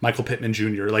 like Michael Pittman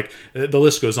Jr., like the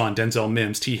list goes on, Denzel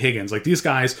Mims, T. Higgins, like these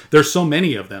guys, there's so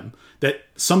many of them that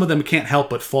some of them can't help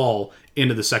but fall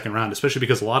into the second round, especially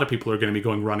because a lot of people are going to be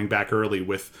going running back early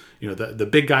with, the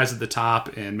big guys at the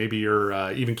top, and maybe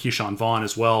you're even Keyshawn Vaughn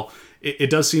as well. It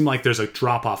does seem like there's a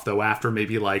drop off though after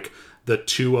maybe like the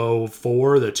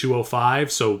 204, the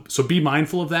 205. So be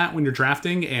mindful of that when you're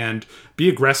drafting, and be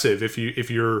aggressive if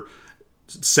you're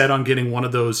set on getting one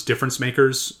of those difference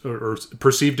makers or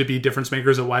perceived to be difference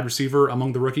makers at wide receiver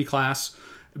among the rookie class,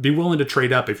 be willing to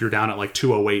trade up if you're down at like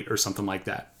 208 or something like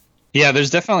that. Yeah, there's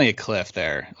definitely a cliff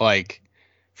there. Like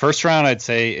first round, I'd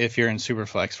say if you're in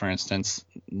Superflex, for instance,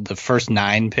 the first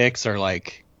 9 picks are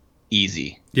like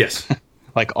easy. Yes.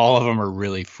 Like all of them are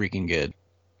really freaking good.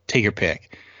 Take your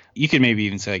pick. You could maybe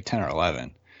even say like 10 or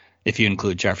 11 if you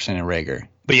include Jefferson and Rager.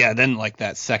 But yeah, then like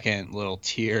that second little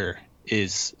tier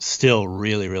is still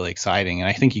really, really exciting. And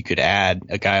I think you could add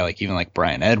a guy like even like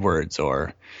Brian Edwards,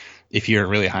 or if you're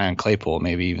really high on Claypool,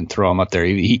 maybe even throw him up there.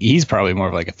 He's probably more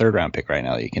of like a 3rd round pick right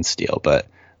now that you can steal. But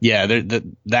yeah,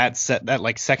 that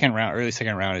like second round, early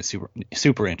second round is super,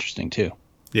 super interesting too.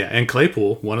 Yeah, and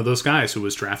Claypool, one of those guys who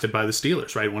was drafted by the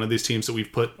Steelers, right? One of these teams that we've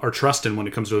put our trust in when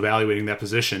it comes to evaluating that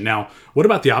position. Now, what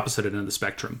about the opposite end of the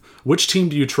spectrum? Which team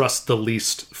do you trust the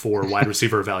least for wide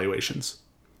receiver evaluations?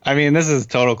 I mean, this is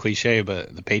total cliche,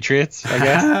 but the Patriots, I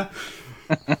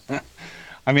guess.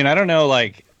 I mean, I don't know,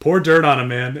 like... Pour dirt on them,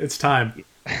 man. It's time.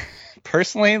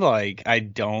 Personally, like, I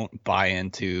don't buy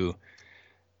into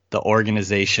the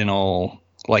organizational...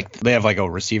 Like they have like a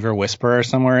receiver whisperer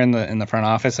somewhere in the front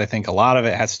office. I think a lot of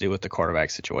it has to do with the quarterback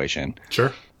situation.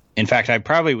 Sure. In fact, I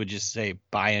probably would just say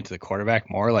buy into the quarterback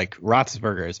more. Like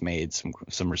Roethlisberger has made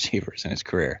some receivers in his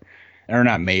career, or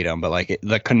not made them, but like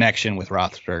the connection with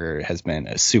Roethlisberger has been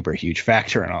a super huge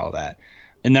factor in all of that.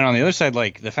 And then on the other side,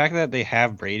 like the fact that they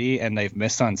have Brady and they've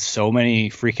missed on so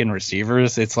many freaking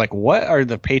receivers, it's like, what are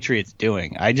the Patriots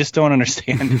doing? I just don't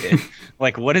understand it.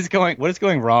 Like, what is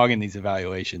going wrong in these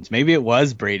evaluations? Maybe it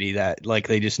was Brady that like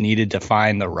they just needed to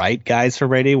find the right guys for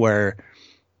Brady, where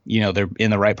they're in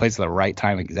the right place at the right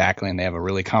time exactly, and they have a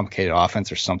really complicated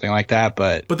offense or something like that.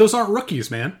 But those aren't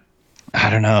rookies, man. I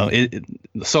don't know.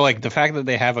 So like the fact that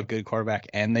they have a good quarterback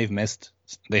and they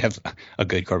have a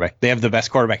good quarterback. They have the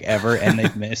best quarterback ever and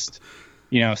they've missed,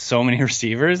 so many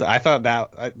receivers. I thought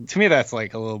that to me, that's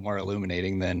like a little more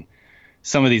illuminating than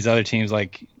some of these other teams,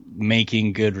 like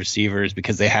making good receivers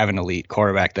because they have an elite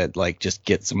quarterback that like just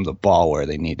gets them the ball where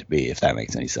they need to be, if that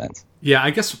makes any sense. Yeah,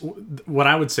 I guess what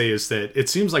I would say is that it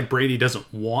seems like Brady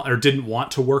didn't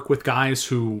want to work with guys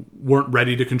who weren't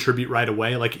ready to contribute right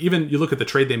away. Like even you look at the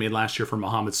trade they made last year for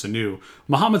Mohamed Sanu.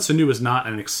 Mohamed Sanu is not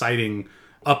an exciting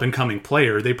up-and-coming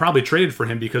player. They probably traded for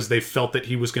him because they felt that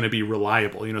he was going to be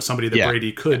reliable, somebody that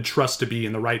Brady could trust to be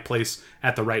in the right place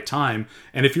at the right time.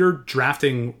 And if you're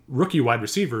drafting rookie wide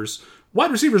receivers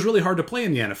is really hard to play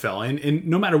in the NFL. And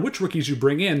no matter which rookies you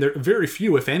bring in, there very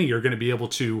few, if any, are going to be able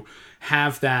to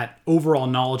have that overall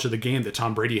knowledge of the game that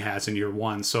Tom Brady has in year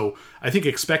one. So I think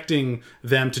expecting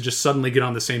them to just suddenly get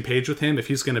on the same page with him, if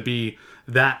he's going to be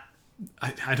that,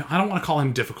 I don't want to call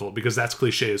him difficult because that's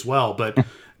cliche as well, but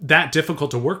that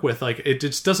difficult to work with, like it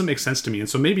just doesn't make sense to me. And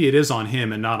so maybe it is on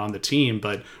him and not on the team,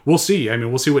 but we'll see. I mean,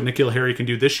 we'll see what N'Keal Harry can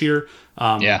do this year.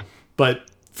 But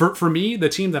for me, the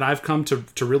team that I've come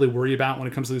to really worry about when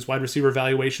it comes to these wide receiver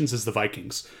evaluations is the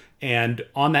Vikings. And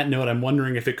on that note, I'm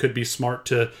wondering if it could be smart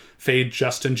to fade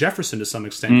Justin Jefferson to some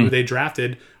extent, who they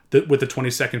drafted with the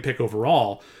 22nd pick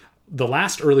overall. The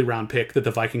last early round pick that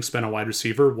the Vikings spent on wide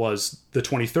receiver was the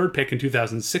 23rd pick in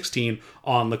 2016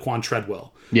 on Laquan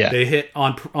Treadwell. Yeah. They hit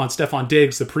on Stephon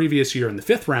Diggs the previous year in the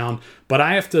 5th round, but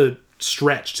I have to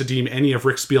stretch to deem any of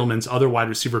Rick Spielman's other wide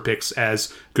receiver picks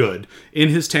as good. In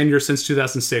his tenure since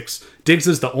 2006, Diggs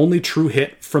is the only true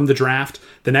hit from the draft.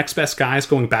 The next best guys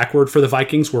going backward for the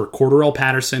Vikings were Cordarrelle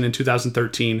Patterson in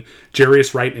 2013,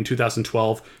 Jarius Wright in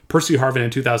 2012, Percy Harvin in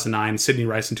 2009, Sidney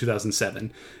Rice in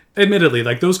 2007. Admittedly,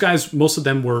 like those guys, most of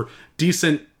them were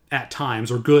decent at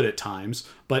times or good at times,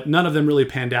 but none of them really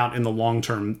panned out in the long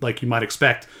term like you might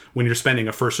expect when you're spending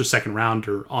a 1st or 2nd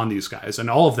rounder on these guys. And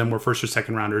all of them were 1st or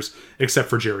 2nd rounders except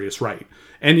for Jarius Wright.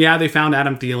 And yeah, they found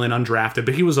Adam Thielen undrafted,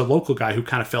 but he was a local guy who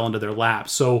kind of fell into their lap.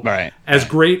 So as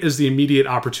great as the immediate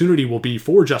opportunity will be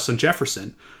for Justin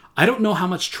Jefferson, I don't know how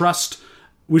much trust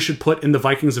we should put in the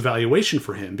Vikings evaluation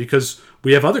for him, because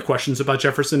we have other questions about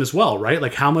Jefferson as well, right?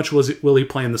 Like how much will he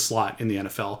play in the slot in the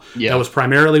NFL? Yeah. That was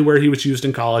primarily where he was used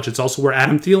in college. It's also where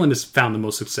Adam Thielen has found the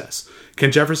most success.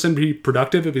 Can Jefferson be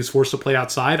productive if he's forced to play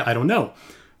outside? I don't know.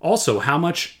 Also, how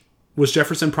much was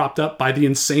Jefferson propped up by the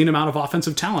insane amount of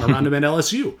offensive talent around him at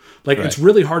LSU? Like It's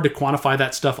really hard to quantify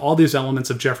that stuff. All these elements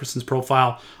of Jefferson's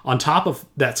profile, on top of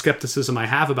that skepticism I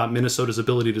have about Minnesota's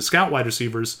ability to scout wide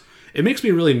receivers, it makes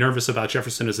me really nervous about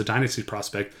Jefferson as a dynasty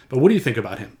prospect. But what do you think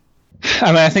about him? I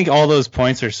mean, I think all those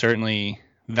points are certainly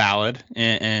valid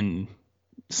and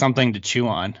something to chew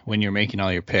on when you're making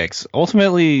all your picks.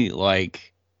 Ultimately,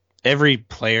 like every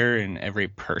player and every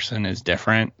person is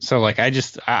different. So like I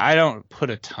don't put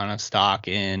a ton of stock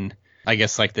in, I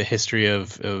guess, like the history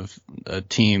of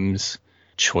teams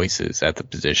choices at the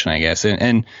position, I guess.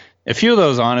 And a few of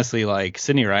those, honestly, like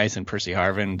Sidney Rice and Percy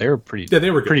Harvin, they were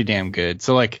pretty damn good.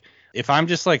 So like, if I'm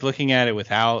just like looking at it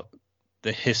without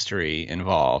the history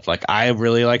involved, like I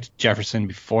really liked Jefferson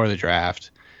before the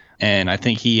draft, and I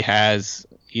think he has,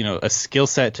 a skill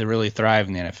set to really thrive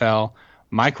in the NFL.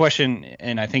 My question,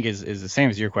 and I think is the same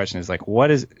as your question, is like,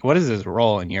 what is his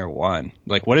role in year one?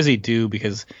 Like, what does he do?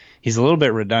 Because he's a little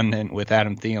bit redundant with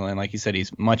Adam Thielen. Like you said,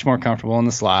 he's much more comfortable in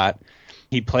the slot.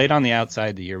 He played on the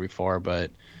outside the year before,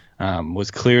 but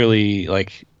was clearly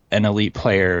like an elite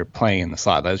player playing in the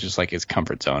slot. That was just like his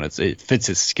comfort zone. It fits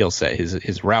his skill set,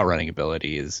 his route running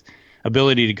ability, his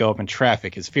ability to go up in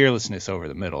traffic, his fearlessness over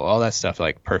the middle, all that stuff,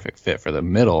 like perfect fit for the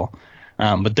middle.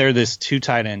 But they're this 2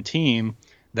 tight end team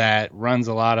that runs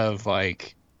a lot of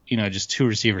like, just 2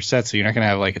 receiver sets. So you're not going to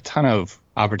have like a ton of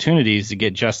opportunities to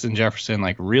get Justin Jefferson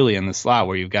like really in the slot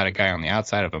where you've got a guy on the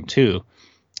outside of him too.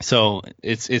 So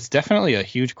it's definitely a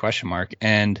huge question mark.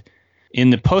 And in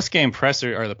the post-game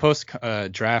presser or the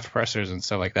post-draft pressers and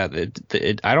stuff like that,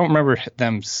 I don't remember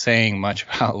them saying much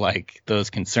about like those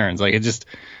concerns. Like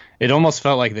it almost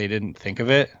felt like they didn't think of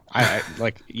it. I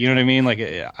like, you know what I mean? Like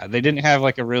they didn't have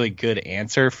like a really good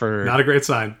answer for not a great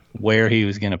sign where he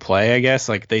was going to play, I guess.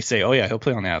 Like they say, oh yeah, he'll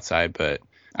play on the outside, but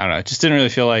I don't know. It just didn't really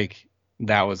feel like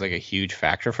that was like a huge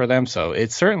factor for them. So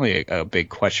it's certainly a big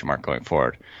question mark going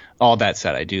forward. All that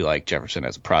said, I do like Jefferson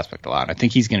as a prospect a lot. I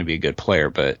think he's going to be a good player,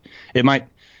 but it might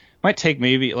take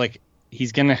maybe like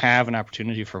he's going to have an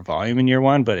opportunity for volume in year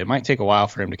one, but it might take a while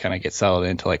for him to kind of get settled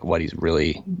into like what he's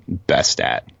really best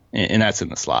at. And that's in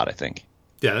the slot, I think.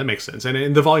 Yeah, that makes sense.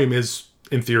 And the volume is,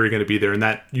 in theory, going to be there, and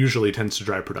that usually tends to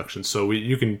drive production. So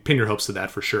you can pin your hopes to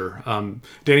that for sure.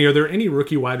 Danny, are there any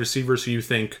rookie wide receivers who you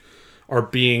think are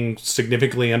being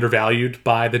significantly undervalued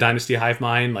by the Dynasty Hive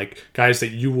Mind? Like guys that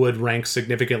you would rank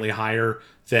significantly higher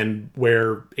than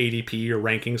where ADP or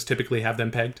rankings typically have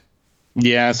them pegged?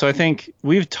 Yeah, so I think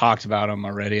we've talked about them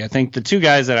already. I think the 2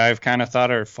 guys that I've kind of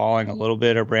thought are falling a little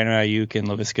bit are Brandon Ayuk and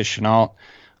Laviska Shenault.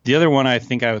 The other one I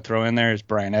think I would throw in there is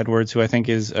Bryan Edwards, who I think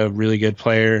is a really good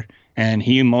player. And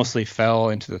he mostly fell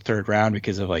into the 3rd round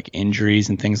because of like injuries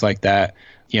and things like that.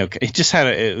 It just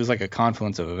it was like a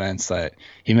confluence of events that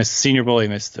he missed the Senior Bowl, he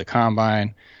missed the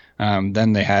Combine.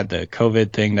 Then they had the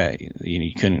COVID thing that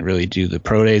you couldn't really do the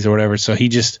pro days or whatever. So he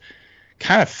just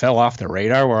kind of fell off the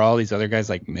radar where all these other guys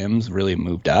like Mims really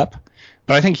moved up.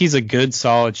 But I think he's a good,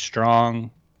 solid, strong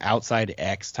outside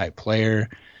X type player.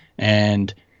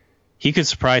 And he could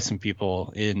surprise some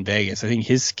people in Vegas. I think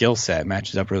his skill set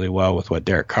matches up really well with what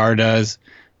Derek Carr does.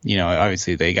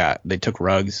 Obviously they took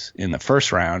Ruggs in the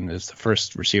 1st round as the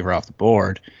first receiver off the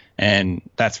board, and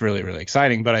that's really, really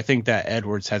exciting. But I think that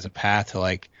Edwards has a path to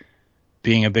like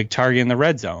being a big target in the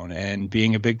red zone and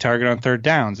being a big target on 3rd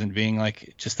downs and being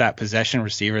like just that possession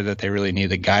receiver that they really need,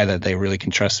 the guy that they really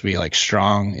can trust to be like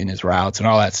strong in his routes and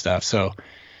all that stuff. So,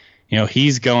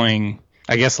 he's going,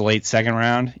 I guess, late 2nd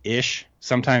round ish.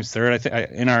 Sometimes 3rd. I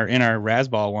think in our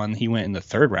Rasball one, he went in the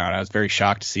 3rd round. I was very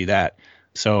shocked to see that.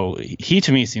 So he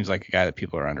to me seems like a guy that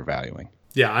people are undervaluing.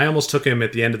 Yeah, I almost took him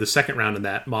at the end of the 2nd round in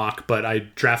that mock, but I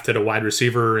drafted a wide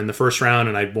receiver in the 1st round,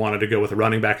 and I wanted to go with a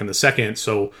running back in the 2nd,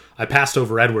 so I passed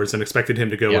over Edwards and expected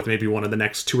him to go with maybe one of the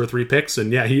next 2 or 3 picks,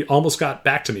 and yeah, he almost got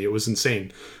back to me. It was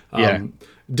insane.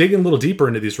 Digging a little deeper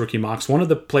into these rookie mocks, one of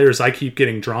the players I keep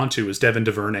getting drawn to is Devin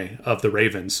DuVernay of the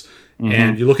Ravens. Mm-hmm.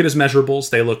 And you look at his measurables,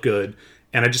 they look good.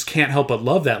 And I just can't help but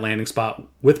love that landing spot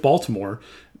with Baltimore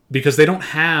because they don't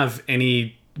have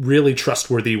any really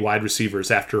trustworthy wide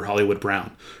receivers after Hollywood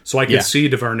Brown. So I can see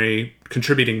DuVernay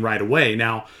contributing right away.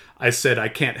 Now, I said I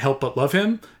can't help but love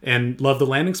him and love the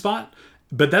landing spot,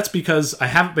 but that's because I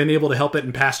haven't been able to help it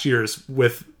in past years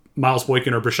with Miles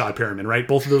Boykin or Brashad Perriman, right?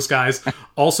 Both of those guys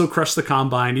also crushed the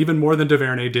Combine, even more than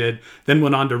DuVernay did, then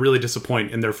went on to really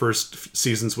disappoint in their first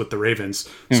seasons with the Ravens.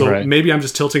 So maybe I'm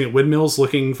just tilting at windmills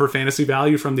looking for fantasy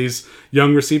value from these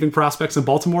young receiving prospects in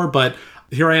Baltimore, but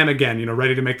here I am again,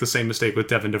 ready to make the same mistake with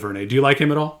Devin DuVernay. Do you like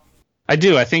him at all? I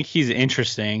do. I think he's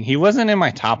interesting. He wasn't in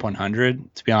my top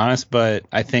 100, to be honest, but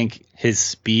I think his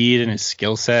speed and his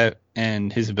skill set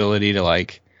and his ability to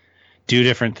like do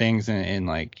different things in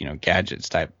like, gadgets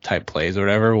type plays or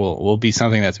whatever will be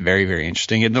something that's very, very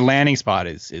interesting. And the landing spot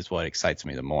is what excites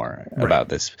me the more about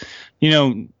this.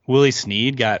 Willie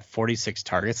Snead got 46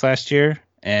 targets last year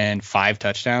and 5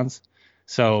 touchdowns.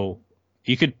 So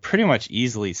you could pretty much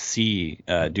easily see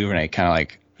Duvernay kind of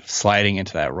like sliding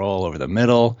into that role over the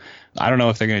middle. I don't know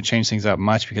if they're going to change things up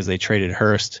much because they traded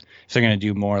Hurst. If they're going to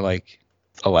do more like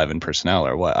 11 personnel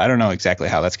or what, I don't know exactly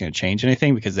how that's going to change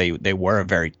anything because they were a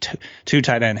very two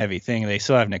tight end heavy thing. They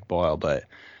still have Nick Boyle, but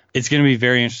it's going to be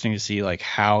very interesting to see like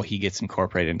how he gets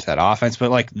incorporated into that offense.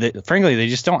 But like, frankly, they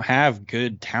just don't have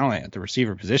good talent at the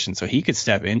receiver position. So he could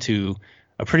step into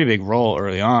a pretty big role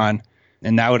early on,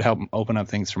 and that would help open up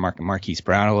things for Marquise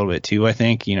Brown a little bit too. I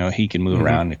think, he can move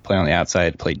around, play on the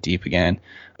outside, play deep again.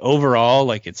 Overall,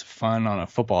 like, it's fun on a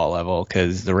football level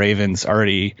because the Ravens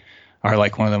already are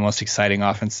like one of the most exciting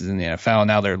offenses in the NFL.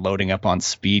 Now they're loading up on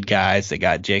speed guys. They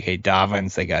got J.K.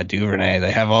 Dobbins. They got Duvernay.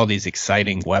 They have all these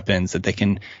exciting weapons that they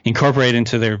can incorporate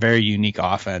into their very unique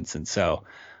offense. And so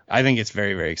I think it's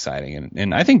very, very exciting.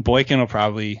 And I think Boykin will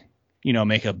probably,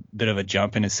 make a bit of a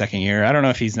jump in his second year. I don't know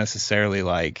if he's necessarily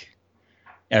like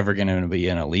ever going to be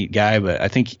an elite guy, but I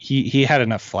think he had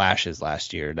enough flashes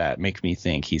last year that make me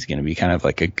think he's going to be kind of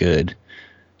like a good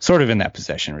sort of in that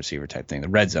possession receiver type thing, the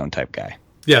red zone type guy.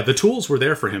 Yeah, the tools were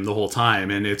there for him the whole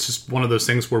time, and it's just one of those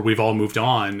things where we've all moved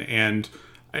on, and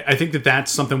I think that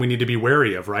that's something we need to be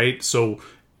wary of, right? So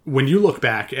when you look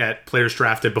back at players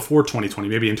drafted before 2020,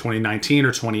 maybe in 2019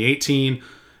 or 2018,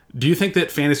 do you think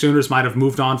that fantasy owners might have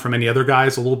moved on from any other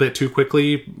guys a little bit too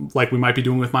quickly, like we might be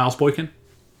doing with Miles Boykin?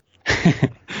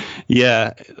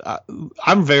 Yeah,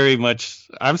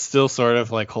 I'm still sort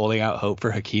of like holding out hope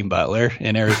for Hakeem Butler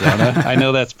in Arizona. I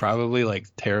know that's probably like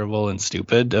terrible and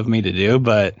stupid of me to do,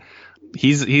 but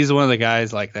he's one of the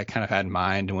guys like that kind of had in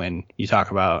mind when you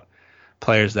talk about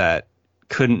players that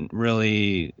couldn't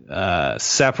really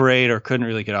separate or couldn't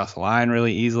really get off the line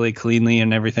really easily, cleanly,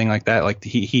 and everything like that. Like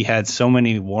he had so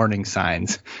many warning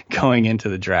signs going into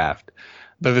the draft,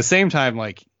 but at the same time,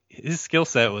 like his skill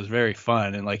set was very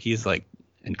fun, and like he's like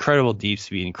incredible deep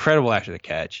speed, incredible after the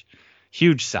catch,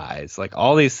 huge size, like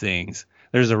all these things.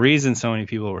 There's a reason so many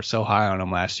people were so high on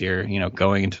him last year,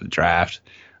 going into the draft.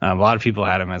 A lot of people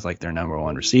had him as like their number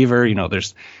one receiver.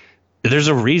 There's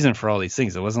a reason for all these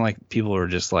things. It wasn't like people were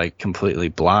just like completely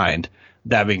blind.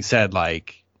 That being said,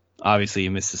 like obviously he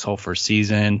missed his whole first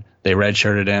season. They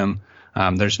redshirted him.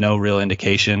 There's no real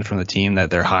indication from the team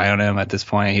that they're high on him at this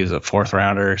point. He was a 4th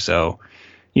rounder, so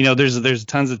there's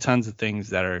tons of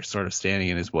things that are sort of standing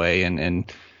in his way,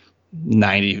 and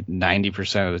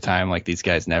 90% of the time, like these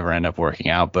guys never end up working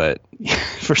out. But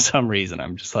for some reason,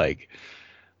 I'm just like,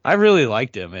 I really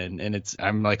liked him, and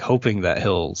I'm like hoping that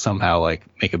he'll somehow like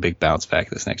make a big bounce back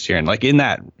this next year. And like in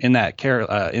that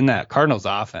Cardinals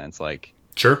offense, like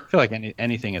sure, I feel like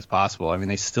anything is possible. I mean,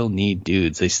 they still need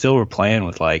dudes. They still were playing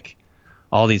with like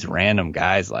all these random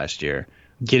guys last year.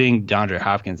 Getting DeAndre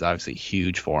Hopkins obviously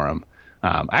huge for him.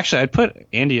 Actually, I'd put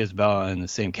Andy Isabella in the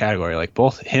same category, like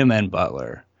both him and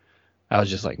Butler. I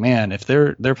was just like, man, if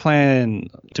they're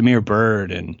playing Damiere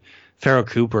Byrd and Pharoh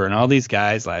Cooper and all these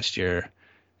guys last year,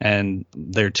 and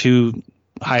their 2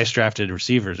 highest drafted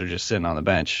receivers are just sitting on the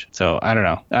bench. So I don't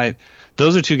know.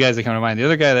 Those are 2 guys that come to mind. The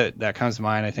other guy that comes to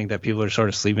mind, I think that people are sort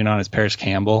of sleeping on, is Paris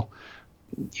Campbell.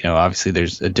 Obviously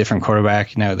there's a different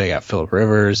quarterback. They got Phillip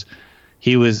Rivers.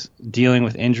 He was dealing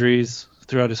with injuries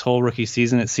throughout his whole rookie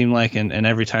season, it seemed like, and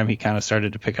every time he kind of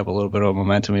started to pick up a little bit of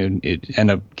momentum, he'd end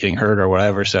up getting hurt or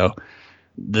whatever. So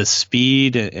the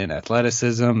speed and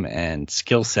athleticism and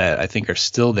skill set, I think, are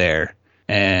still there,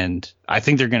 and I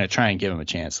think they're going to try and give him a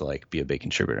chance to like be a big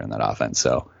contributor in that offense.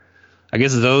 So I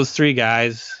guess those 3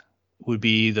 guys would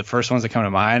be the first ones that come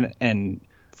to mind. And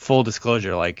full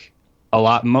disclosure, like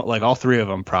like all 3 of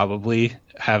them probably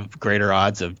have greater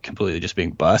odds of completely just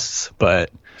being busts,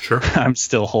 but sure, I'm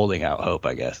still holding out hope,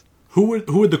 I guess. Who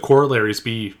would the corollaries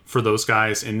be for those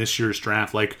guys in this year's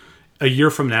draft? Like a year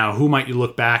from now, who might you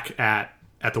look back at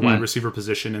the wide receiver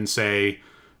position and say,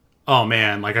 oh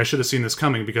man, like I should have seen this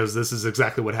coming because this is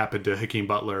exactly what happened to Hakeem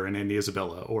Butler and Andy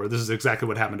Isabella, or this is exactly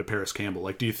what happened to Paris Campbell.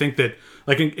 Like, do you think that,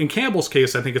 like in Campbell's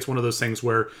case, I think it's one of those things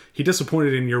where he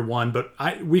disappointed in year 1, but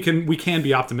we can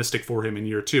be optimistic for him in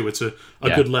year 2. It's a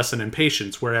good lesson in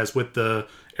patience. Whereas with the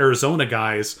Arizona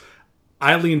guys,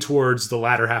 I lean towards the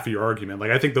latter half of your argument. Like,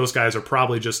 I think those guys are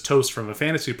probably just toast from a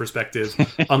fantasy perspective,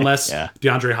 unless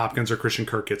DeAndre Hopkins or Christian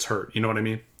Kirk gets hurt. You know what I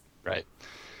mean? Right.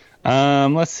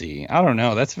 Let's see. I don't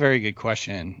know. That's a very good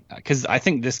question, because I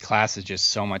think this class is just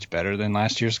so much better than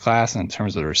last year's class in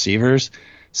terms of the receivers.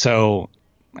 So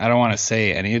I don't want to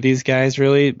say any of these guys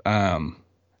really. I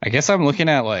guess I'm looking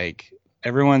at like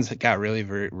everyone's got really,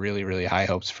 really, really high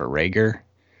hopes for Rager,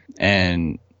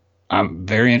 and I'm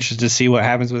very interested to see what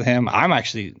happens with him.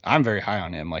 I'm very high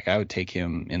on him. Like I would take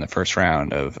him in the first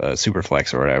round of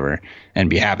Superflex or whatever and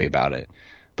be happy about it.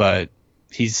 But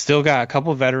he's still got a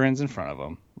couple veterans in front of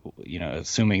him.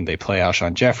 Assuming they play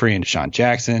Alshon Jeffrey and Deshaun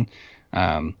Jackson.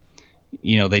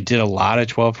 They did a lot of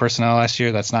 12 personnel last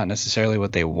year. That's not necessarily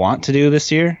what they want to do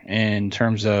this year in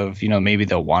terms of, maybe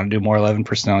they'll want to do more 11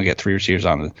 personnel and get 3 receivers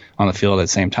on the field at the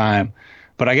same time.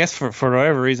 But I guess for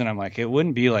whatever reason, I'm like, it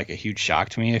wouldn't be like a huge shock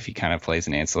to me if he kind of plays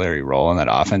an ancillary role in that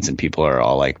offense and people are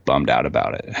all like bummed out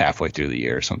about it halfway through the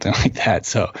year or something like that.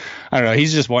 So I don't know.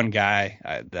 He's just one guy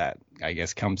that I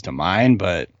guess comes to mind.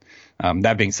 But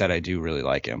that being said, I do really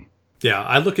like him. Yeah,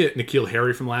 I look at N'Keal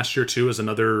Harry from last year, too, as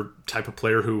another type of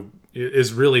player who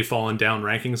is really fallen down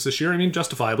rankings this year. I mean,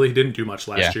 justifiably, he didn't do much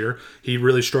last year. He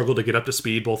really struggled to get up to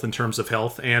speed, both in terms of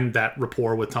health and that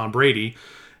rapport with Tom Brady.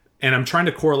 And I'm trying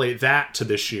to correlate that to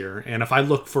this year. And if I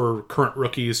look for current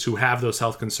rookies who have those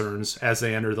health concerns as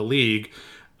they enter the league,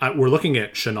 we're looking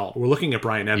at Shenault. We're looking at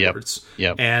Bryan Edwards.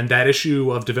 Yep. And that issue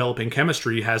of developing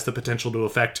chemistry has the potential to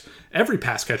affect every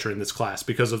pass catcher in this class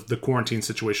because of the quarantine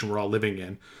situation we're all living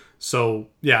in. So,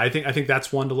 yeah, I think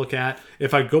that's one to look at.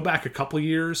 If I go back a couple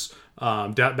years,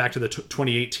 back to the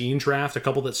 2018 draft, a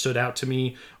couple that stood out to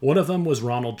me, one of them was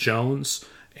Ronald Jones.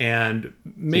 And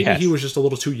maybe he was just a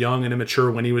little too young and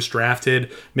immature when he was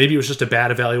drafted. Maybe it was just a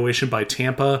bad evaluation by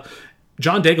Tampa.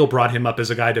 John Daigle brought him up as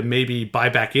a guy to maybe buy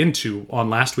back into on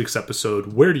last week's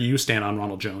episode. Where do you stand on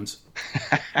Ronald Jones?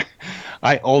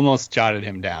 I almost jotted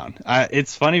him down.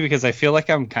 It's funny because I feel like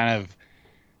I'm kind of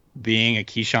being a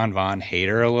Keyshawn Vaughn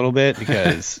hater a little bit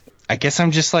because I guess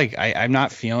I'm just like, I'm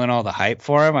not feeling all the hype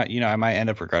for him. I might end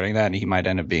up regretting that and he might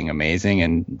end up being amazing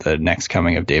and the next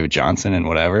coming of David Johnson and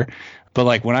whatever. But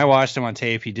like when I watched him on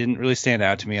tape, he didn't really stand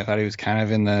out to me. I thought he was kind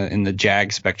of in the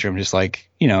Jag spectrum, just like,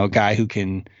 a guy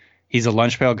he's a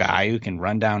lunch pail guy who can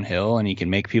run downhill and he can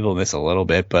make people miss a little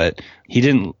bit, but he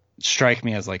didn't strike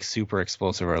me as like super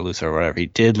explosive or elusive or whatever. He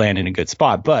did land in a good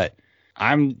spot, but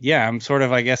I'm sort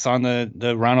of, I guess, on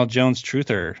the Ronald Jones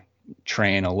truther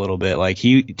train a little bit. Like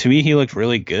to me, he looked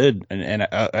really good and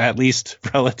at least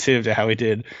relative to how he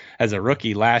did as a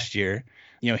rookie last year.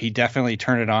 He definitely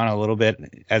turned it on a little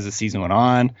bit as the season went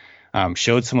on,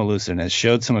 showed some elusiveness,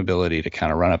 showed some ability to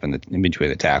kind of run up in between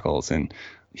the tackles. And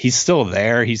he's still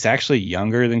there. He's actually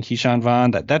younger than Keyshawn Vaughn.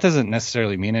 That doesn't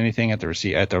necessarily mean anything at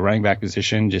the running back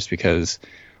position, just because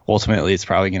ultimately it's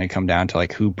probably going to come down to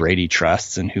like who Brady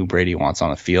trusts and who Brady wants on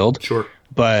the field. Sure.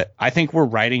 But I think we're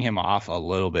writing him off a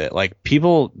little bit. Like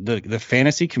people, the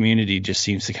fantasy community just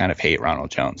seems to kind of hate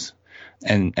Ronald Jones.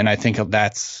 And I think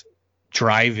that's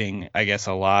driving, I guess,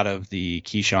 a lot of the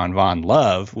Keyshawn Vaughn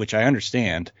love, which I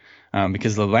understand,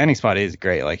 because the landing spot is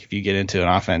great. Like if you get into an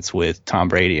offense with Tom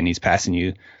Brady and he's passing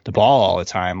you the ball all the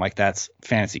time, like that's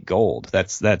fantasy gold.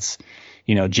 That's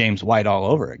James White all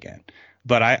over again.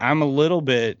 But I'm a little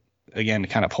bit, again,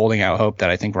 kind of holding out hope that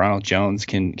I think Ronald Jones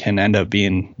can end up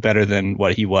being better than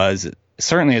what he was,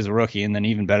 certainly as a rookie, and then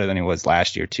even better than he was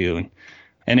last year too.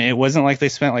 And it wasn't like they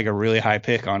spent like a really high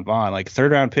pick on Vaughn. Like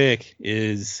third round pick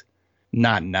is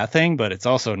not nothing, but it's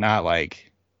also not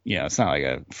like, it's not like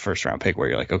a first round pick where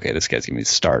you're like, okay, this guy's gonna be the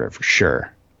starter for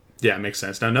sure. Yeah, it makes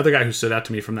sense. Now, another guy who stood out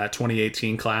to me from that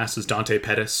 2018 class is Dante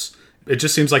Pettis. It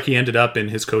just seems like he ended up in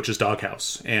his coach's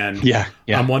doghouse. And yeah.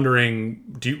 I'm wondering,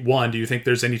 do you think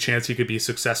there's any chance he could be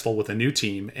successful with a new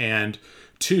team? And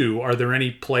two, are there any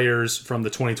players from the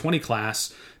 2020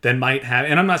 class that might have,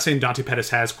 and I'm not saying Dante Pettis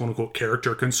has quote unquote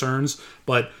character concerns,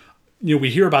 but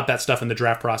we hear about that stuff in the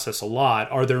draft process a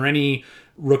lot. Are there any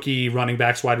rookie running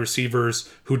backs, wide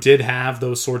receivers who did have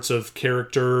those sorts of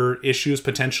character issues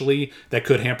potentially that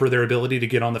could hamper their ability to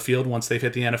get on the field once they've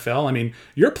hit the NFL? I mean,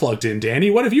 you're plugged in, Danny.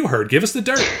 What have you heard? Give us the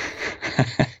dirt.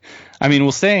 I mean,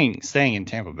 well, staying in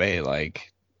Tampa Bay,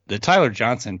 like the Tyler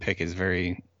Johnson pick is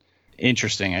very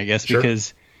interesting, I guess, Sure.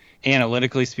 because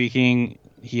analytically speaking,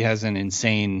 he has an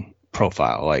insane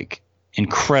profile, like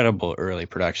incredible early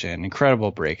production,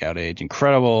 incredible breakout age,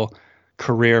 incredible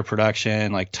career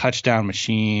production, like touchdown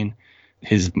machine.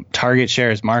 His target share,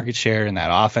 his market share in that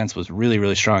offense was really,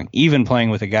 really strong, even playing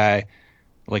with a guy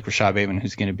like Rashad Bateman,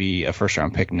 who's going to be a first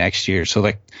round pick next year. So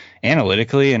like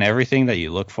analytically and everything that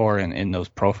you look for in those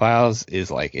profiles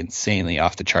is like insanely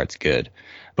off the charts good.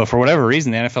 But for whatever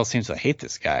reason, the NFL seems to hate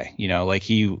this guy. Like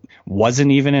he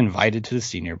wasn't even invited to the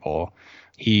Senior Bowl.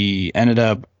 He ended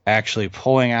up actually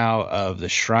pulling out of the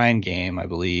Shrine game, I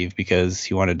believe, because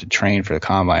he wanted to train for the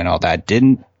combine. All that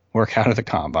didn't work out at the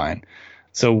combine.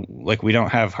 So like we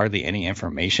don't have hardly any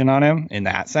information on him in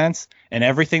that sense. And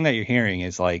everything that you're hearing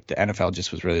is like the NFL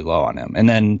just was really low on him. And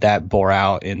then that bore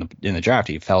out in the draft.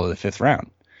 He fell to the 5th round.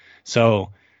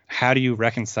 So how do you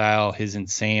reconcile his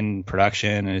insane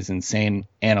production and his insane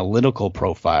analytical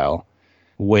profile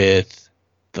with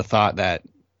the thought that,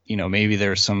 maybe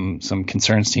there's some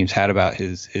concerns teams had about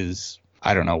his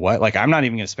I don't know what. Like, I'm not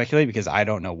even going to speculate because I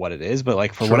don't know what it is. But,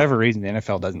 like, for Sure. whatever reason, the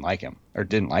NFL doesn't like him or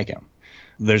didn't like him.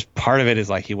 There's part of it is,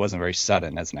 like, he wasn't very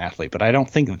sudden as an athlete. But I don't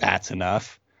think that's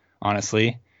enough,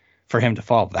 honestly, for him to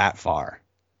fall that far.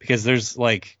 Because there's,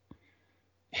 like,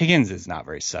 Higgins is not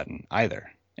very sudden either,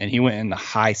 and he went in the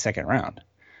high second round.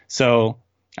 So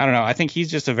I don't know. I think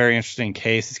he's just a very interesting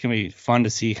case. It's going to be fun to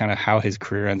see kind of how his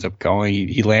career ends up going.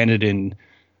 He landed in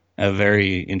a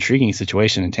very intriguing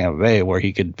situation in Tampa Bay where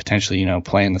he could potentially,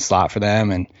 play in the slot for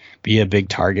them and be a big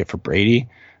target for Brady.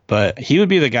 But he would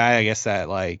be the guy, I guess, that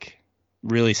like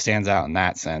really stands out in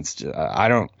that sense.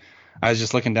 I was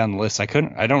just looking down the list. I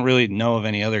don't really know of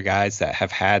any other guys that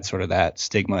have had sort of that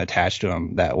stigma attached to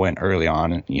them that went early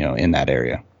on, in that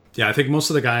area. Yeah, I think most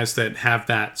of the guys that have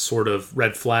that sort of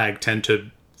red flag tend to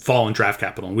fall in draft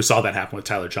capital, and we saw that happen with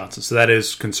Tyler Johnson. So that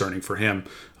is concerning for him.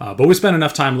 But we spent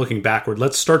enough time looking backward.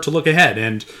 Let's start to look ahead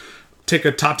and take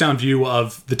a top-down view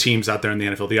of the teams out there in the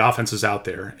NFL, the offenses out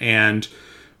there. And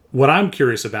what I'm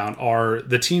curious about are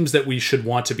the teams that we should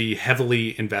want to be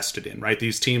heavily invested in, right?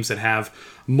 These teams that have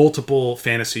multiple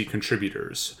fantasy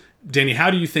contributors. Danny, how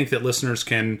do you think that listeners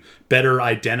can better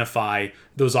identify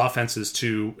those offenses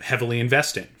to heavily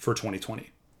invest in for 2020?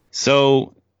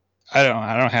 So I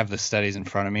don't have the studies in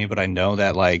front of me, but I know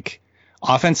that like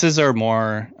offenses are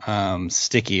more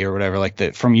sticky or whatever. Like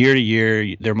that from year to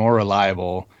year, they're more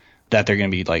reliable. That they're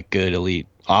going to be like good elite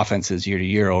offenses year to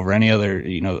year over any other,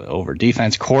 over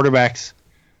defense. Quarterbacks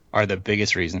are the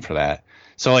biggest reason for that.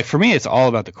 So like for me, it's all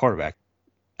about the quarterback.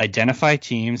 Identify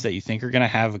teams that you think are going to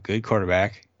have a good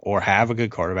quarterback or have a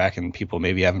good quarterback and people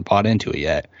maybe haven't bought into it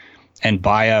yet, and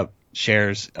buy up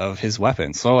shares of his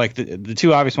weapons. So like the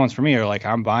two obvious ones for me are like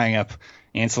I'm buying up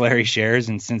ancillary shares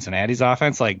in Cincinnati's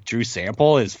offense. Like Drew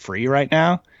Sample is free right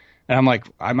now. And I'm like,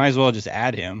 I might as well just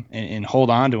add him and hold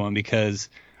on to him because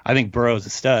I think Burrow's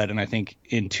a stud, and I think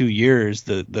in 2 years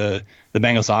the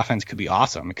Bengals offense could be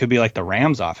awesome. It could be like the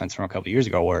Rams offense from a couple of years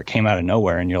ago where it came out of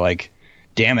nowhere, and you're like,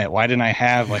 damn it, why didn't I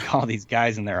have like all these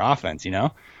guys in their offense,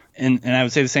 And I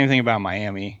would say the same thing about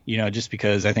Miami, just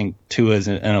because I think Tua is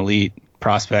an elite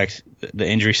prospect. The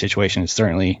injury situation is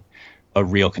certainly a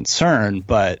real concern,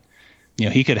 but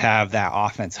he could have that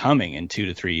offense humming in 2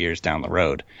 to 3 years down the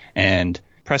road. And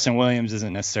Preston Williams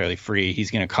isn't necessarily free.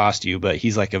 He's going to cost you, but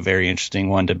he's like a very interesting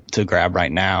one to grab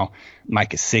right now.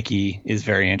 Mike Gesicki is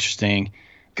very interesting.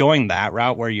 Going that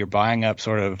route where you're buying up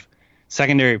sort of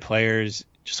secondary players,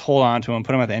 just hold on to them,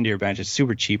 put them at the end of your bench. It's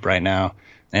super cheap right now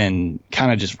and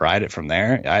kind of just ride it from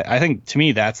there. I think to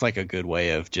me, that's like a good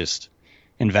way of just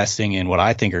investing in what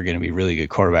I think are going to be really good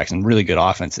quarterbacks and really good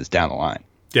offenses down the line.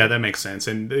 Yeah, that makes sense.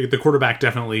 And the quarterback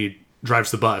definitely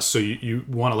drives the bus, so you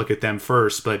want to look at them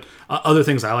first. But other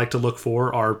things I like to look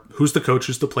for are who's the coach,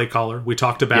 who's the play caller. We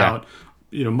talked about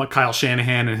Kyle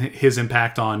Shanahan and his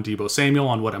impact on Deebo Samuel,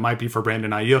 on what it might be for Brandon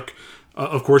Ayuk.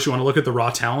 Of course, you want to look at the raw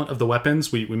talent of the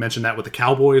weapons. We mentioned that with the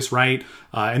Cowboys, right?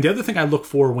 And the other thing I look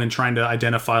for when trying to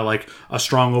identify like a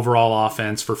strong overall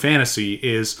offense for fantasy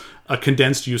is a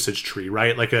condensed usage tree,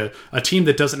 right? Like a team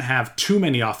that doesn't have too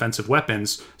many offensive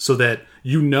weapons so that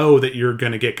that you're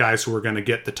going to get guys who are going to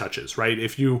get the touches, right?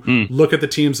 If you look at the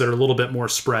teams that are a little bit more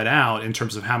spread out in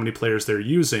terms of how many players they're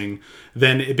using,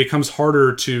 then it becomes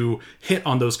harder to hit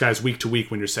on those guys week to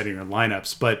week when you're setting your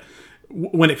lineups. But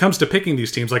when it comes to picking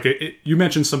these teams, like you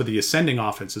mentioned some of the ascending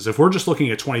offenses, if we're just looking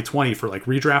at 2020 for like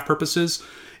redraft purposes,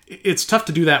 it's tough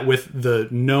to do that with the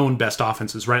known best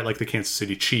offenses, right? Like the Kansas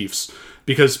City Chiefs,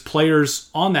 because players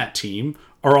on that team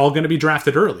are all going to be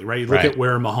drafted early, right? You look at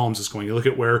where Mahomes is going. You look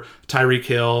at where Tyreek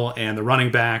Hill and the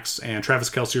running backs and Travis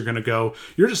Kelce are going to go.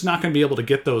 You're just not going to be able to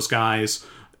get those guys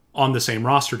on the same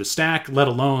roster to stack, let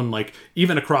alone like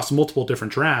even across multiple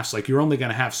different drafts. Like you're only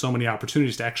going to have so many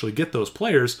opportunities to actually get those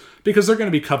players because they're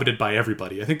going to be coveted by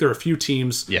everybody. I think there are a few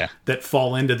teams that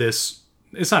fall into this.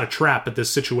 It's not a trap, but this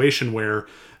situation where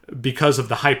because of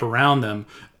the hype around them,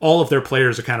 all of their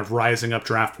players are kind of rising up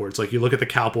draft boards. Like you look at the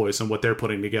Cowboys and what they're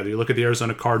putting together. You look at the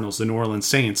Arizona Cardinals, the New Orleans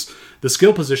Saints. The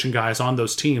skill position guys on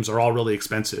those teams are all really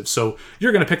expensive. So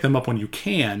you're going to pick them up when you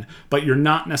can, but you're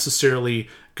not necessarily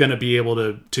going to be able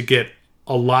to get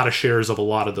a lot of shares of a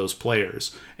lot of those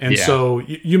players. And so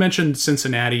you mentioned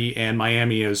Cincinnati and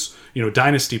Miami as,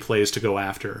 dynasty plays to go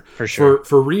after. For sure.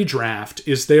 For redraft,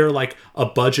 is there like a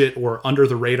budget or under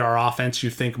the radar offense you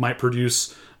think might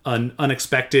produce an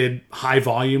unexpected high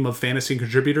volume of fantasy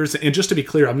contributors? And just to be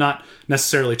clear, I'm not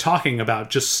necessarily talking about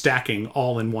just stacking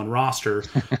all in one roster.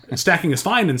 Stacking is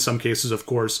fine in some cases, of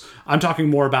course. I'm talking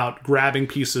more about grabbing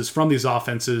pieces from these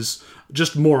offenses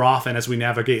just more often as we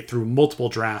navigate through multiple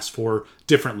drafts for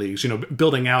different leagues,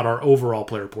 building out our overall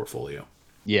player portfolio.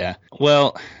 Yeah.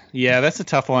 Well, yeah, that's a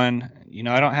tough one.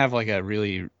 I don't have like a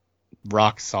really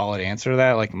rock solid answer to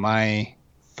that. Like my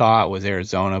thought was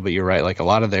Arizona, but you're right. Like a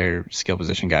lot of their skill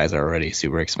position guys are already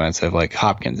super expensive. Like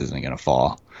Hopkins isn't going to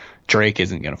fall. Drake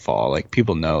isn't going to fall. Like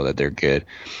people know that they're good.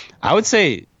 I would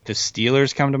say the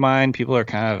Steelers come to mind. People are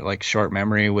kind of like short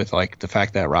memory with like the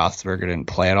fact that Roethlisberger didn't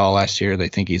play at all last year. They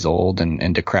think he's old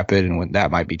and decrepit, and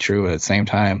that might be true. But at the same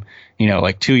time,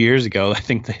 like 2 years ago, I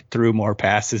think they threw more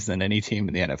passes than any team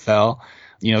in the NFL.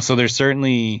 So there's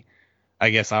certainly, I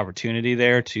guess, opportunity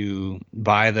there to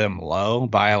buy them low,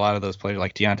 buy a lot of those players.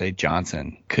 Like Deontay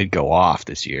Johnson could go off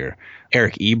this year.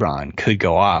 Eric Ebron could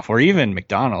go off, or even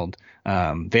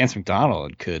Vance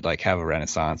McDonald could like have a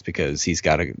renaissance because he's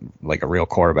got a real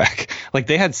quarterback. Like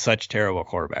they had such terrible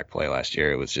quarterback play last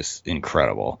year. It was just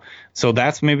incredible. So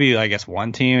that's maybe, I guess,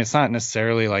 one team. It's not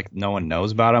necessarily like no one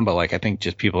knows about them, but like I think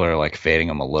just people are like fading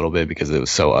them a little bit because it was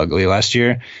so ugly last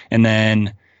year. And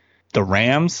then the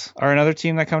Rams are another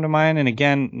team that come to mind. And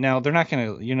again, now they're not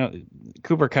going to,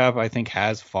 Cooper Kupp, I think,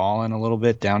 has fallen a little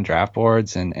bit down draft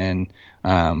boards, and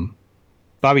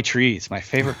Bobby Trees, my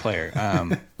favorite player.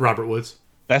 Robert Woods.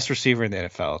 Best receiver in the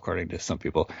NFL, according to some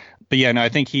people. But yeah, no, I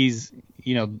think he's,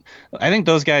 I think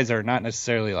those guys are not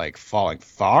necessarily like falling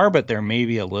far, but they're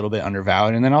maybe a little bit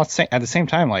undervalued. And then I'll say at the same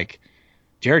time, like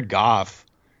Jared Goff,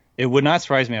 it would not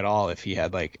surprise me at all if he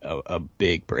had like a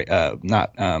big breakout,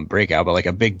 but like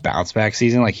a big bounce back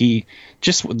season. Like he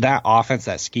just, that offense,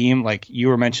 that scheme, like you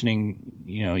were mentioning,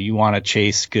 you want to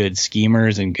chase good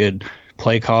schemers and good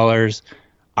play callers.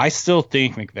 I still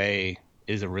think McVay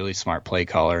is a really smart play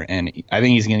caller, and I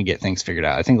think he's going to get things figured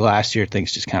out. I think last year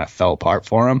things just kind of fell apart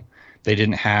for him. They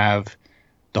didn't have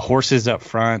the horses up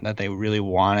front that they really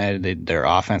wanted. Their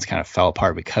offense kind of fell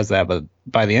apart because of that. But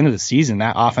by the end of the season,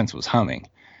 that offense was humming.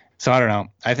 So I don't know.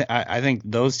 I think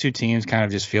those two teams kind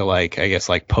of just feel like, I guess,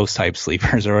 like post-hype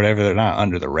sleepers or whatever. They're not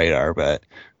under the radar, but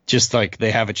just like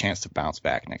they have a chance to bounce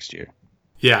back next year.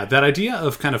 Yeah, that idea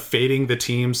of kind of fading the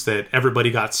teams that everybody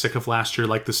got sick of last year,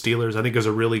 like the Steelers, I think is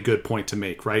a really good point to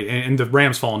make, right? And the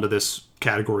Rams fall into this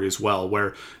category as well,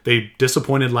 where they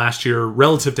disappointed last year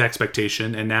relative to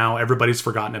expectation, and now everybody's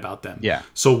forgotten about them. Yeah.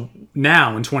 So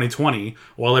now in 2020,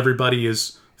 while everybody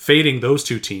is fading those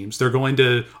two teams, they're going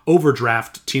to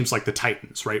overdraft teams like the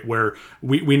Titans, right? Where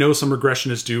we know some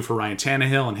regression is due for Ryan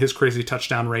Tannehill and his crazy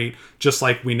touchdown rate, just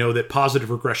like we know that positive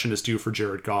regression is due for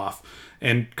Jared Goff.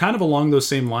 And kind of along those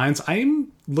same lines,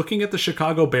 I'm looking at the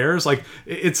Chicago Bears. Like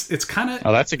it's kind of,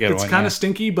 that's a good one. It's kind of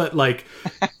stinky, but like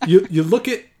you look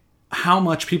at how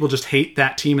much people just hate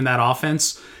that team and that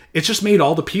offense. It's just made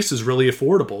all the pieces really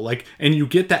affordable. Like, and you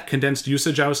get that condensed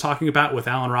usage I was talking about with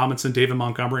Allen Robinson, David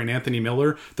Montgomery, and Anthony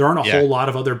Miller. There aren't a whole lot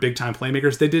of other big time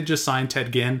playmakers. They did just sign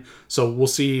Ted Ginn, so we'll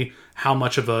see how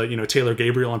much of a Taylor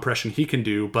Gabriel impression he can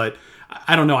do. But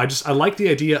I don't know. I like the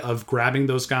idea of grabbing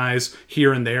those guys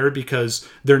here and there because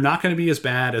they're not going to be as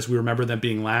bad as we remember them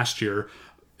being last year.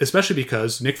 Especially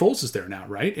because Nick Foles is there now,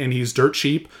 right? And he's dirt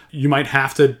cheap. You might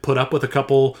have to put up with a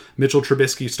couple Mitchell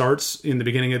Trubisky starts in the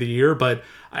beginning of the year, but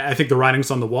I think the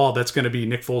writing's on the wall. That's going to be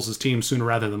Nick Foles' team sooner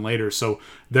rather than later. So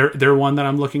they're one that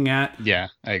I'm looking at. Yeah,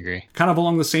 I agree. Kind of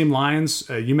along the same lines,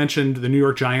 you mentioned the New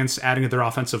York Giants adding to their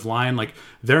offensive line. Like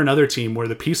they're another team where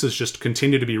the pieces just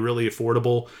continue to be really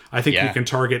affordable. I think you can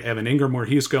target Evan Ingram where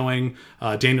he's going.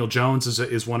 Daniel Jones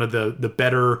is one of the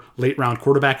better late round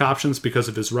quarterback options because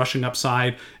of his rushing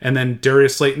upside. And then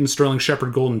Darius Slayton, Sterling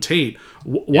Shepard, Golden Tate.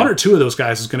 One or two of those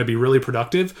guys is going to be really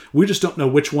productive. We just don't know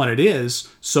which one it is.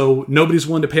 So nobody's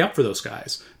willing to pay up for those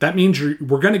guys. That means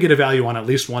we're going to get a value on at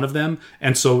least one of them.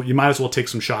 And so you might as well take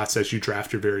some shots as you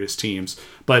draft your various teams.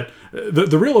 But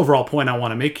the real overall point I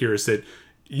want to make here is that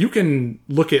you can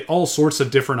look at all sorts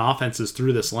of different offenses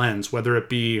through this lens, whether it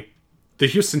be the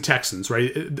Houston Texans,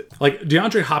 right? Like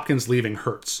DeAndre Hopkins leaving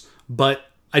hurts, but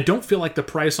I don't feel like the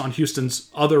price on Houston's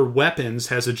other weapons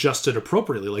has adjusted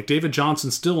appropriately. Like David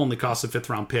Johnson still only costs a 5th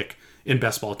round pick in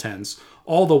best ball 10s.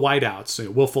 All the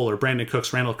wideouts, Will Fuller, Brandon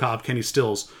Cooks, Randall Cobb, Kenny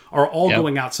Stills, are all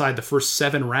going outside the first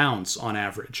 7 rounds on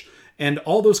average. And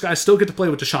all those guys still get to play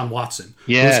with Deshaun Watson,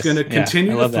 who's going to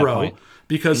continue to throw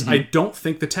because I don't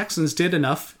think the Texans did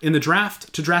enough in the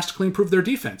draft to drastically improve their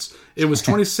defense. It was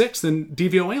 26th in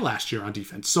DVOA last year on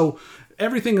defense. So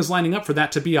everything is lining up for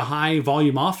that to be a high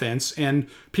volume offense, and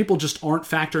people just aren't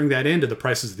factoring that into the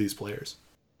prices of these players.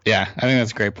 Yeah, I think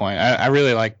that's a great point. I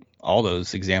really like all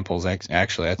those examples.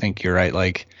 Actually, I think you're right.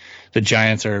 Like the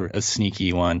Giants are a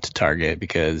sneaky one to target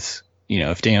because,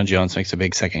 if Daniel Jones makes a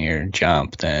big second year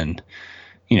jump, then,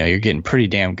 you're getting pretty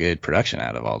damn good production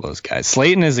out of all those guys.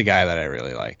 Slayton is a guy that I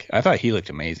really like. I thought he looked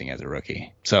amazing as a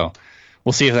rookie. So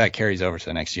we'll see if that carries over to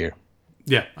the next year.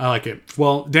 Yeah, I like it.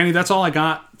 Well, Danny, that's all I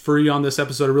got for you on this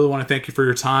episode. I really want to thank you for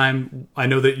your time. I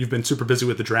know that you've been super busy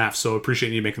with the draft, so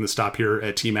appreciate you making the stop here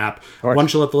at TMAP. Why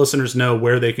don't you let the listeners know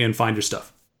where they can find your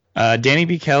stuff? Danny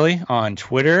B. Kelly on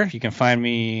Twitter. You can find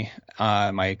me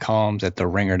my columns at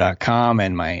theringer.com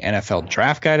and my NFL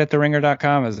draft guide at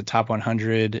theringer.com as the top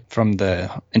 100 from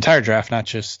the entire draft, not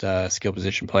just skill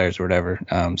position players or whatever.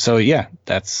 So yeah,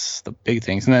 that's the big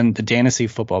things. And then the Dynasty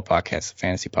Football Podcast, the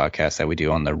fantasy podcast that we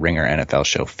do on the Ringer NFL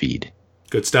Show feed.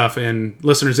 Good stuff. And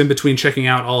listeners, in between checking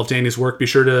out all of Danny's work, be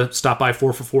sure to stop by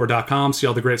 4for4.com, see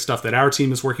all the great stuff that our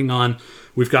team is working on.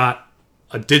 We've got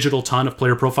a digital ton of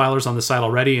player profilers on the site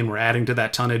already, and we're adding to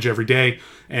that tonnage every day.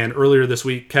 And earlier this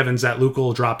week, Kevin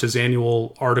Zatlukal dropped his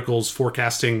annual articles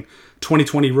forecasting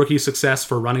 2020 rookie success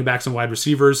for running backs and wide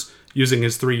receivers using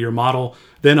his 3-year model.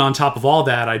 Then on top of all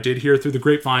that, I did hear through the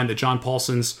grapevine that John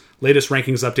Paulson's latest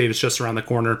rankings update is just around the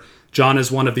corner. John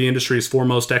is one of the industry's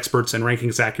foremost experts in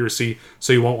rankings accuracy,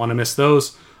 so you won't want to miss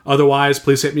those. Otherwise,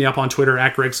 please hit me up on Twitter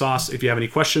at GregSauce if you have any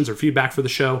questions or feedback for the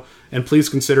show, and please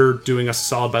consider doing us a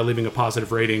solid by leaving a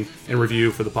positive rating and review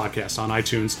for the podcast on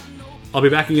iTunes. I'll be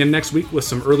back again next week with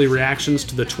some early reactions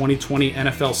to the 2020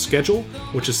 NFL schedule,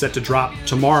 which is set to drop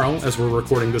tomorrow as we're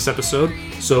recording this episode.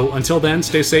 So until then,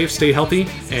 stay safe, stay healthy,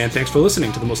 and thanks for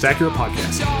listening to the Most Accurate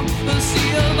Podcast.